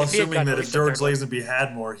just Yeah. all If he had assuming gotten that at if least a George third one. Lazenby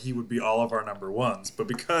had more, he would be all of our number ones. But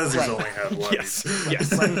because he's Right. only had one, Yes.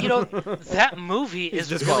 he's- Yes. You know, that movie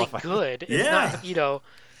is really disqualified. good. It's Yeah. not,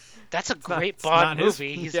 that's a great it's Bond not his-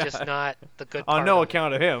 movie. He's yeah. just not the good part On no of it.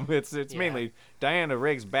 account of him. It's Yeah. mainly Diana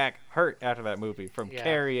Rigg's back hurt after that movie from Yeah.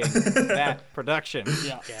 carrying that production.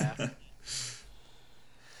 Yeah. Yeah.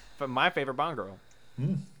 But my favorite Bond girl.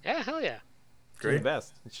 Yeah, hell yeah. She's the Great.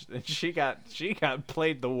 best. She got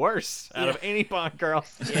played the worst out of any Bond girl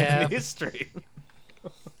Yeah. in history.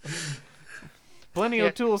 Plenty Yeah.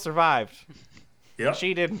 O'Toole survived. Yep.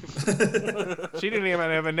 She didn't. She didn't even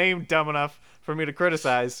have a name dumb enough for me to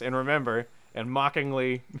criticize and remember and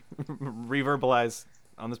mockingly reverbalize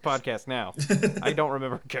on this podcast now. I don't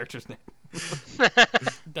remember her character's name.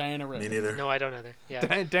 Diana Me Rigg. neither. No, I don't either.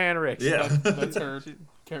 Yeah. Diana Rigg. Yeah. That's her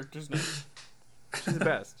character's name. She's the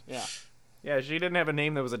best. Yeah. Yeah, she didn't have a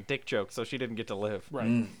name that was a dick joke, so she didn't get to live.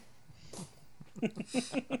 Right.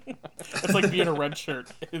 It's like being a red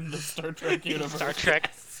shirt in the Star Trek universe. Star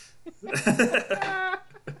Trek.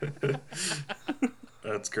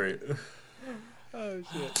 That's great. Oh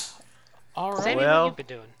shit. All right. Sammy, Well- what you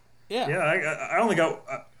been doing? Yeah. Yeah, I only got.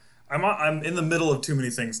 I'm in the middle of too many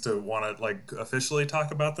things to want to like officially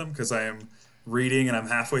talk about them because I am reading and I'm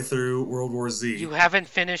halfway through World War Z. You haven't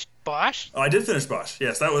finished Bosch? Oh, I did finish Bosch.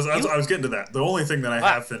 Yes, I was getting to that. The only thing that I Wow.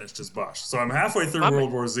 have finished is Bosch. So I'm halfway through Bummer.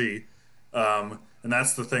 World War Z. And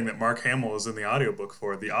that's the thing that Mark Hamill is in the audiobook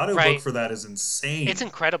for. The audiobook Right. for that is insane. It's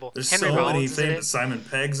incredible. There's Henry so Rollins many is in famous it. Simon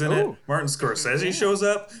Pegg's in Ooh. it. Martin Scorsese shows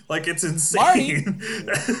up. Like it's insane.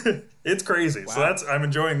 It's crazy. So I'm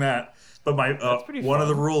enjoying that. But my pretty one of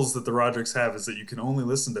the fun. rules that the Rodricks have is that you can only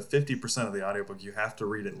listen to 50% of the audiobook. You have to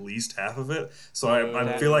read at least half of it. So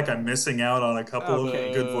I feel like I'm missing out on a couple of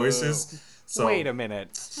good voices. So Wait a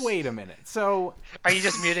minute. So Are you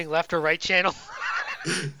just muting left or right channel?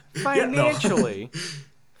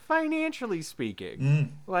 financially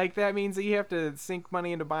speaking, like that means that you have to sink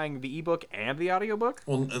money into buying the ebook and the audiobook?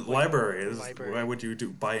 Well, library is. Library. Why would you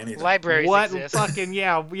buy anything? Libraries What exist. fucking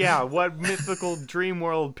yeah, what mythical dream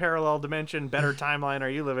world, parallel dimension, better timeline are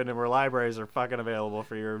you living in where libraries are fucking available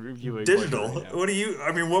for your viewing? Digital. pleasure right now? What do you?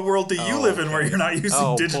 I mean, what world do you live in where you're not using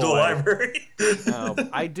Oh, digital boy. library?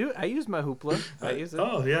 I do. I use my Hoopla. I use it.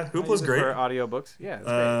 Oh yeah, I use Hoopla's it great. for audiobooks. Yeah, it's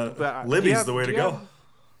great. But, Libby's the way to go.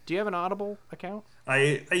 Do you have an Audible account?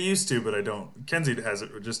 I used to, but I don't. Kenzie has it.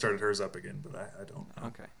 Just started hers up again, but I don't.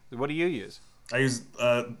 Okay. What do you use? I use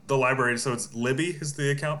the library, so it's Libby is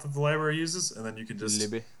the account that the library uses, and then you can just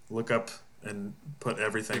Libby. look up and put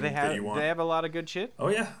everything They that you want. they have a lot of good shit. Oh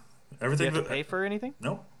yeah, Do you everything. have to pay for anything?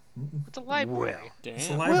 No, It's a library. Well, it's a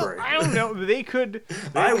Damn. library. I don't know. They could.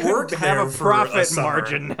 I worked have there a for profit summer.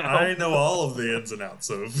 margin now. I know all of the ins and outs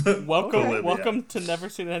of Welcome, Libya. welcome to Never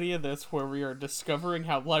Seen Any of This, where we are discovering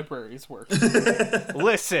how libraries work.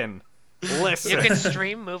 Listen. You can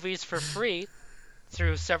stream movies for free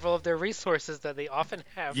through several of their resources that they often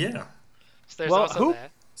have. Yeah. So there's Well, also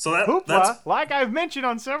that. So that's Hoopla, like I've mentioned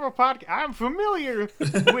on several podcasts, I'm familiar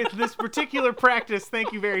with this particular practice.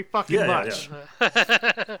 Thank you very fucking Yeah, yeah, much.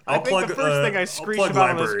 yeah. I think the first thing I I'll screeched plug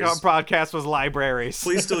about on this libraries. podcast was libraries.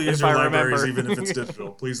 Please still use if your I libraries remember. even if it's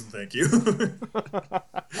digital. Please and thank you.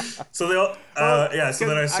 So they all, So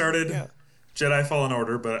then I started yeah. Jedi Fallen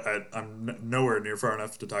Order, but I'm nowhere near far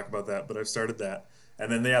enough to talk about that. But I've started that,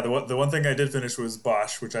 and then the one thing I did finish was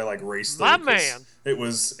Bosch, which I like raced through. My 'cause man. It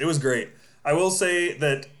was great. I will say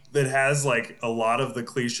that has like a lot of the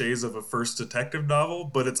cliches of a first detective novel,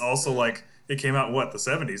 but it's also like it came out the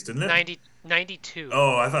 70s, didn't it? 92.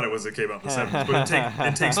 Oh, I thought it came out in the 70s, but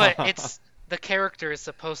it takes. But it's the character is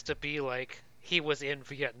supposed to be like he was in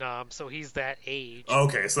Vietnam, so he's that age.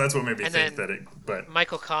 Okay, so that's what made me And think then- that it. But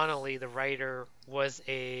Michael Connolly, the writer, was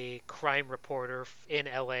a crime reporter in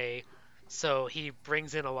LA, so he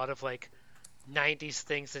brings in a lot of like 90s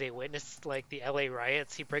things that he witnessed, like the LA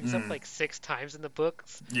riots. He brings up like 6 times in the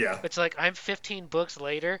books. yeah. Which, like, I'm 15 books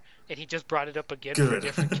later, and he just brought it up again for a Good.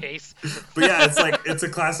 different case. But yeah, it's like it's a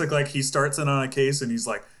classic. Like he starts in on a case and he's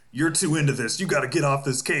like, "You're too into this. You got to get off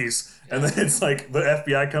this case." And then it's like the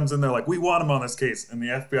FBI comes in. They're like, "We want him on this case." And the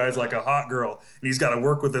FBI is like a hot girl, and he's got to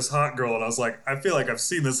work with this hot girl. And I was like, I feel like I've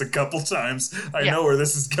seen this a couple times. I Yeah. know where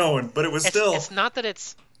this is going, but it was still. It's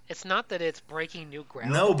not that it's breaking new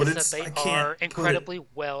ground. No, but it's it's- that I they can't are put it- incredibly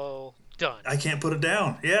well done. I can't put it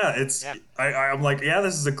down. Yeah, it's. Yeah. I'm like, yeah,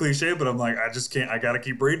 this is a cliche, but I'm like, I just can't. I got to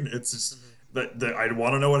keep reading. It's just. That I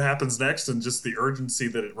want to know what happens next, and just the urgency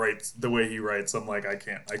that it writes, the way he writes. I'm like, I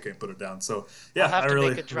can't put it down. So yeah, I'll have I to really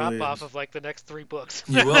make a drop really, off of like the next 3 books.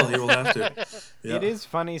 You will have to. Yeah. It is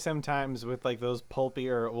funny sometimes with like those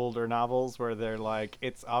pulpier older novels where they're like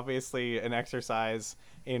it's obviously an exercise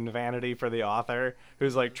in vanity for the author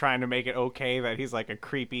who's like trying to make it okay that he's like a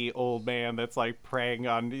creepy old man that's like preying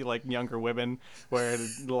on like younger women, where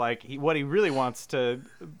like what he really wants to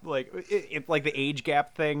like it's like the age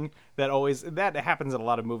gap thing that happens in a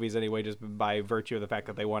lot of movies anyway, just by virtue of the fact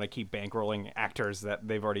that they want to keep bankrolling actors that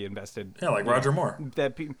they've already invested. Yeah, like Roger Moore.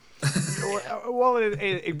 That well,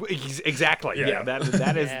 exactly. Yeah. Yeah,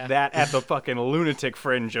 that is Yeah. that at the fucking lunatic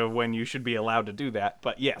fringe of when you should be allowed to do that.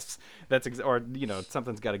 But yes, that's or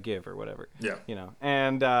something's got to give or whatever. Yeah.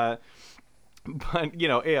 And but you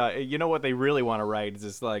know what they really want to write is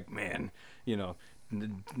just like, man,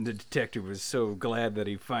 the detective was so glad that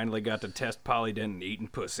he finally got to test Polydent and eating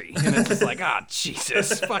pussy. And it's just like,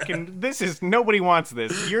 Jesus, fucking, nobody wants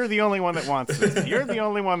this. You're the only one that wants this. You're the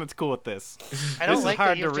only one that's cool with this. I don't This is like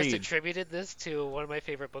hard that you've to just read. attributed this to one of my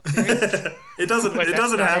favorite book series. It doesn't. But It that's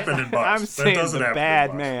doesn't not happen it. in Bosch. I'm That saying doesn't the happen in bad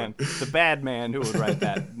Bosch. man. The bad man who would write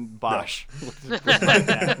that. Bosch. would write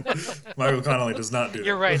that. Michael Connolly does not do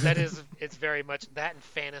You're that. right. It's very much that, and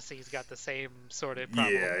fantasy's got the same sort of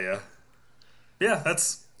problem. Yeah.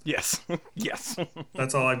 Yes. Yes.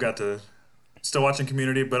 That's all I've got to. Still watching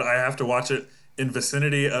Community, but I have to watch it in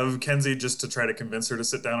vicinity of Kenzie just to try to convince her to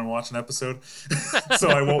sit down and watch an episode. So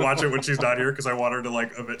I won't watch it when she's not here because I want her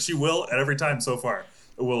to she will at every time so far.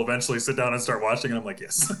 Will eventually sit down and start watching, and I'm like,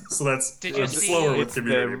 yes. So that's Did you it's see- slower with It's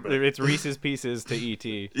Community, but it's Reese's Pieces to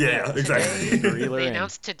E.T. yeah, exactly. Reeler They in.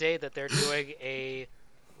 announced today that they're doing a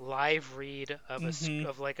live read of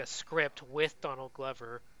of like a script with Donald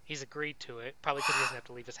Glover. He's agreed to it, probably because he doesn't have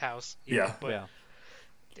to leave his house. Yeah. But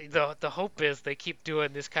Yeah. the hope is they keep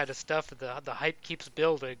doing this kind of stuff. The hype keeps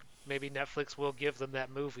building. Maybe Netflix will give them that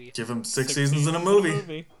movie. Give him 6 seasons in a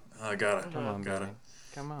movie. I got it. Come on, got it. man.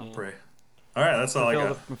 Come on. Pray. All right, that's all I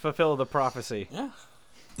got. Fulfill the prophecy. Yeah.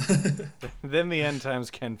 Then the end times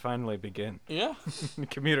can finally begin. Yeah.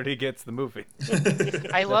 Community gets the movie.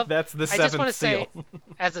 I love. That's the I just want seventh to say, seal.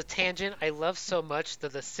 as a tangent, I love so much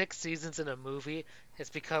that the 6 seasons in a movie has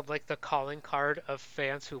become like the calling card of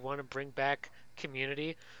fans who want to bring back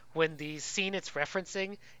Community. When the scene it's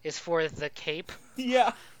referencing is for The Cape,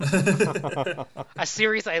 Yeah. a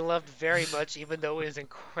series I loved very much, even though it was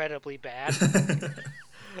incredibly bad.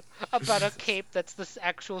 about a cape that's the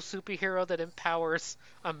actual superhero that empowers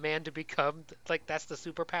a man to become like that's the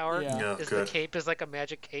superpower. Yeah. Yeah, Is good. the cape is like a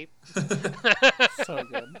magic cape. So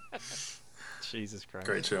good. Jesus Christ.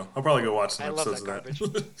 Great show. I'll probably go watch some I love episodes that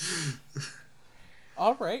of that.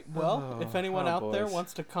 All right. Well, if anyone out there boys.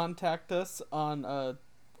 wants to contact us on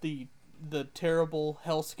the terrible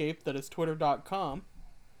hellscape that is twitter.com,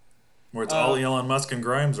 Where it's all Elon Musk and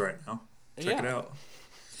Grimes right now. Check it yeah. out.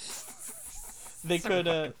 they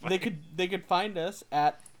could find us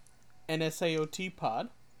at NSAOT Pod.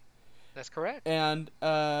 That's correct. And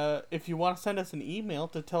if you want to send us an email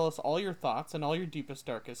to tell us all your thoughts and all your deepest,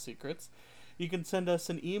 darkest secrets, you can send us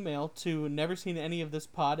an email to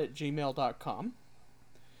neverseenanyofthis@gmail.com.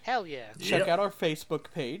 Hell yeah. Check Yep. out our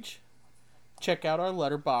Facebook page. Check out our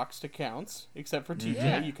Letterboxd accounts. Except for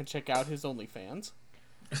TJ, you can check out his OnlyFans.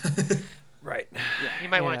 Right. You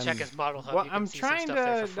might want And- to check his model hub. Well, You can I'm see some trying stuff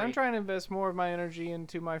there to for free. I'm trying to invest more of my energy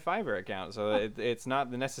into my Fiverr account, so it's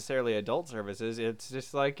not necessarily adult services. It's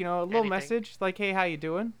just like a little Anything. message like, "Hey, how you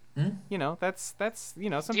doing?" That's some Do you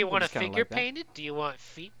people want a just kinda figure like that. painted? Do you want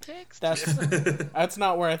feet pics? That's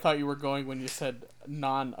not where I thought you were going when you said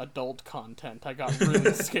non-adult content. I got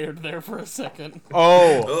really scared there for a second.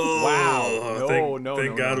 Oh, Oh, wow!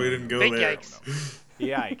 Thank God we didn't go Big there. yikes.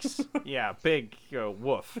 Yikes! Yeah, big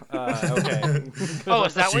woof. Okay. Oh,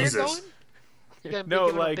 is that where Jesus. you're going? You're gonna be No,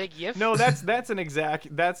 giving a like big yiff? no, that's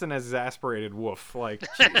an exasperated woof. Like,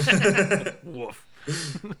 jeez. Woof.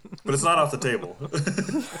 But it's not off the table.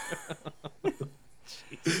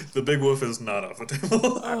 The big wolf is not off the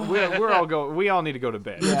table. We're all going. We all need to go to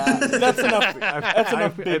bed. Yeah, that's enough. That's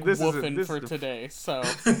enough big this is a- woofing this for is a- today. So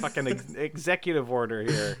Fucking executive order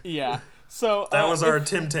here. yeah. So That was our if,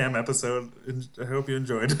 Tim Tam episode. I hope you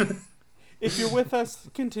enjoyed. if you're with us,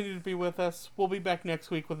 continue to be with us. We'll be back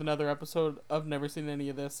next week with another episode of Never Seen Any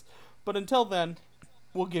of This. But until then,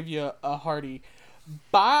 we'll give you a hearty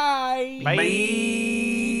bye.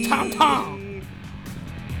 Bye. Tom Tom.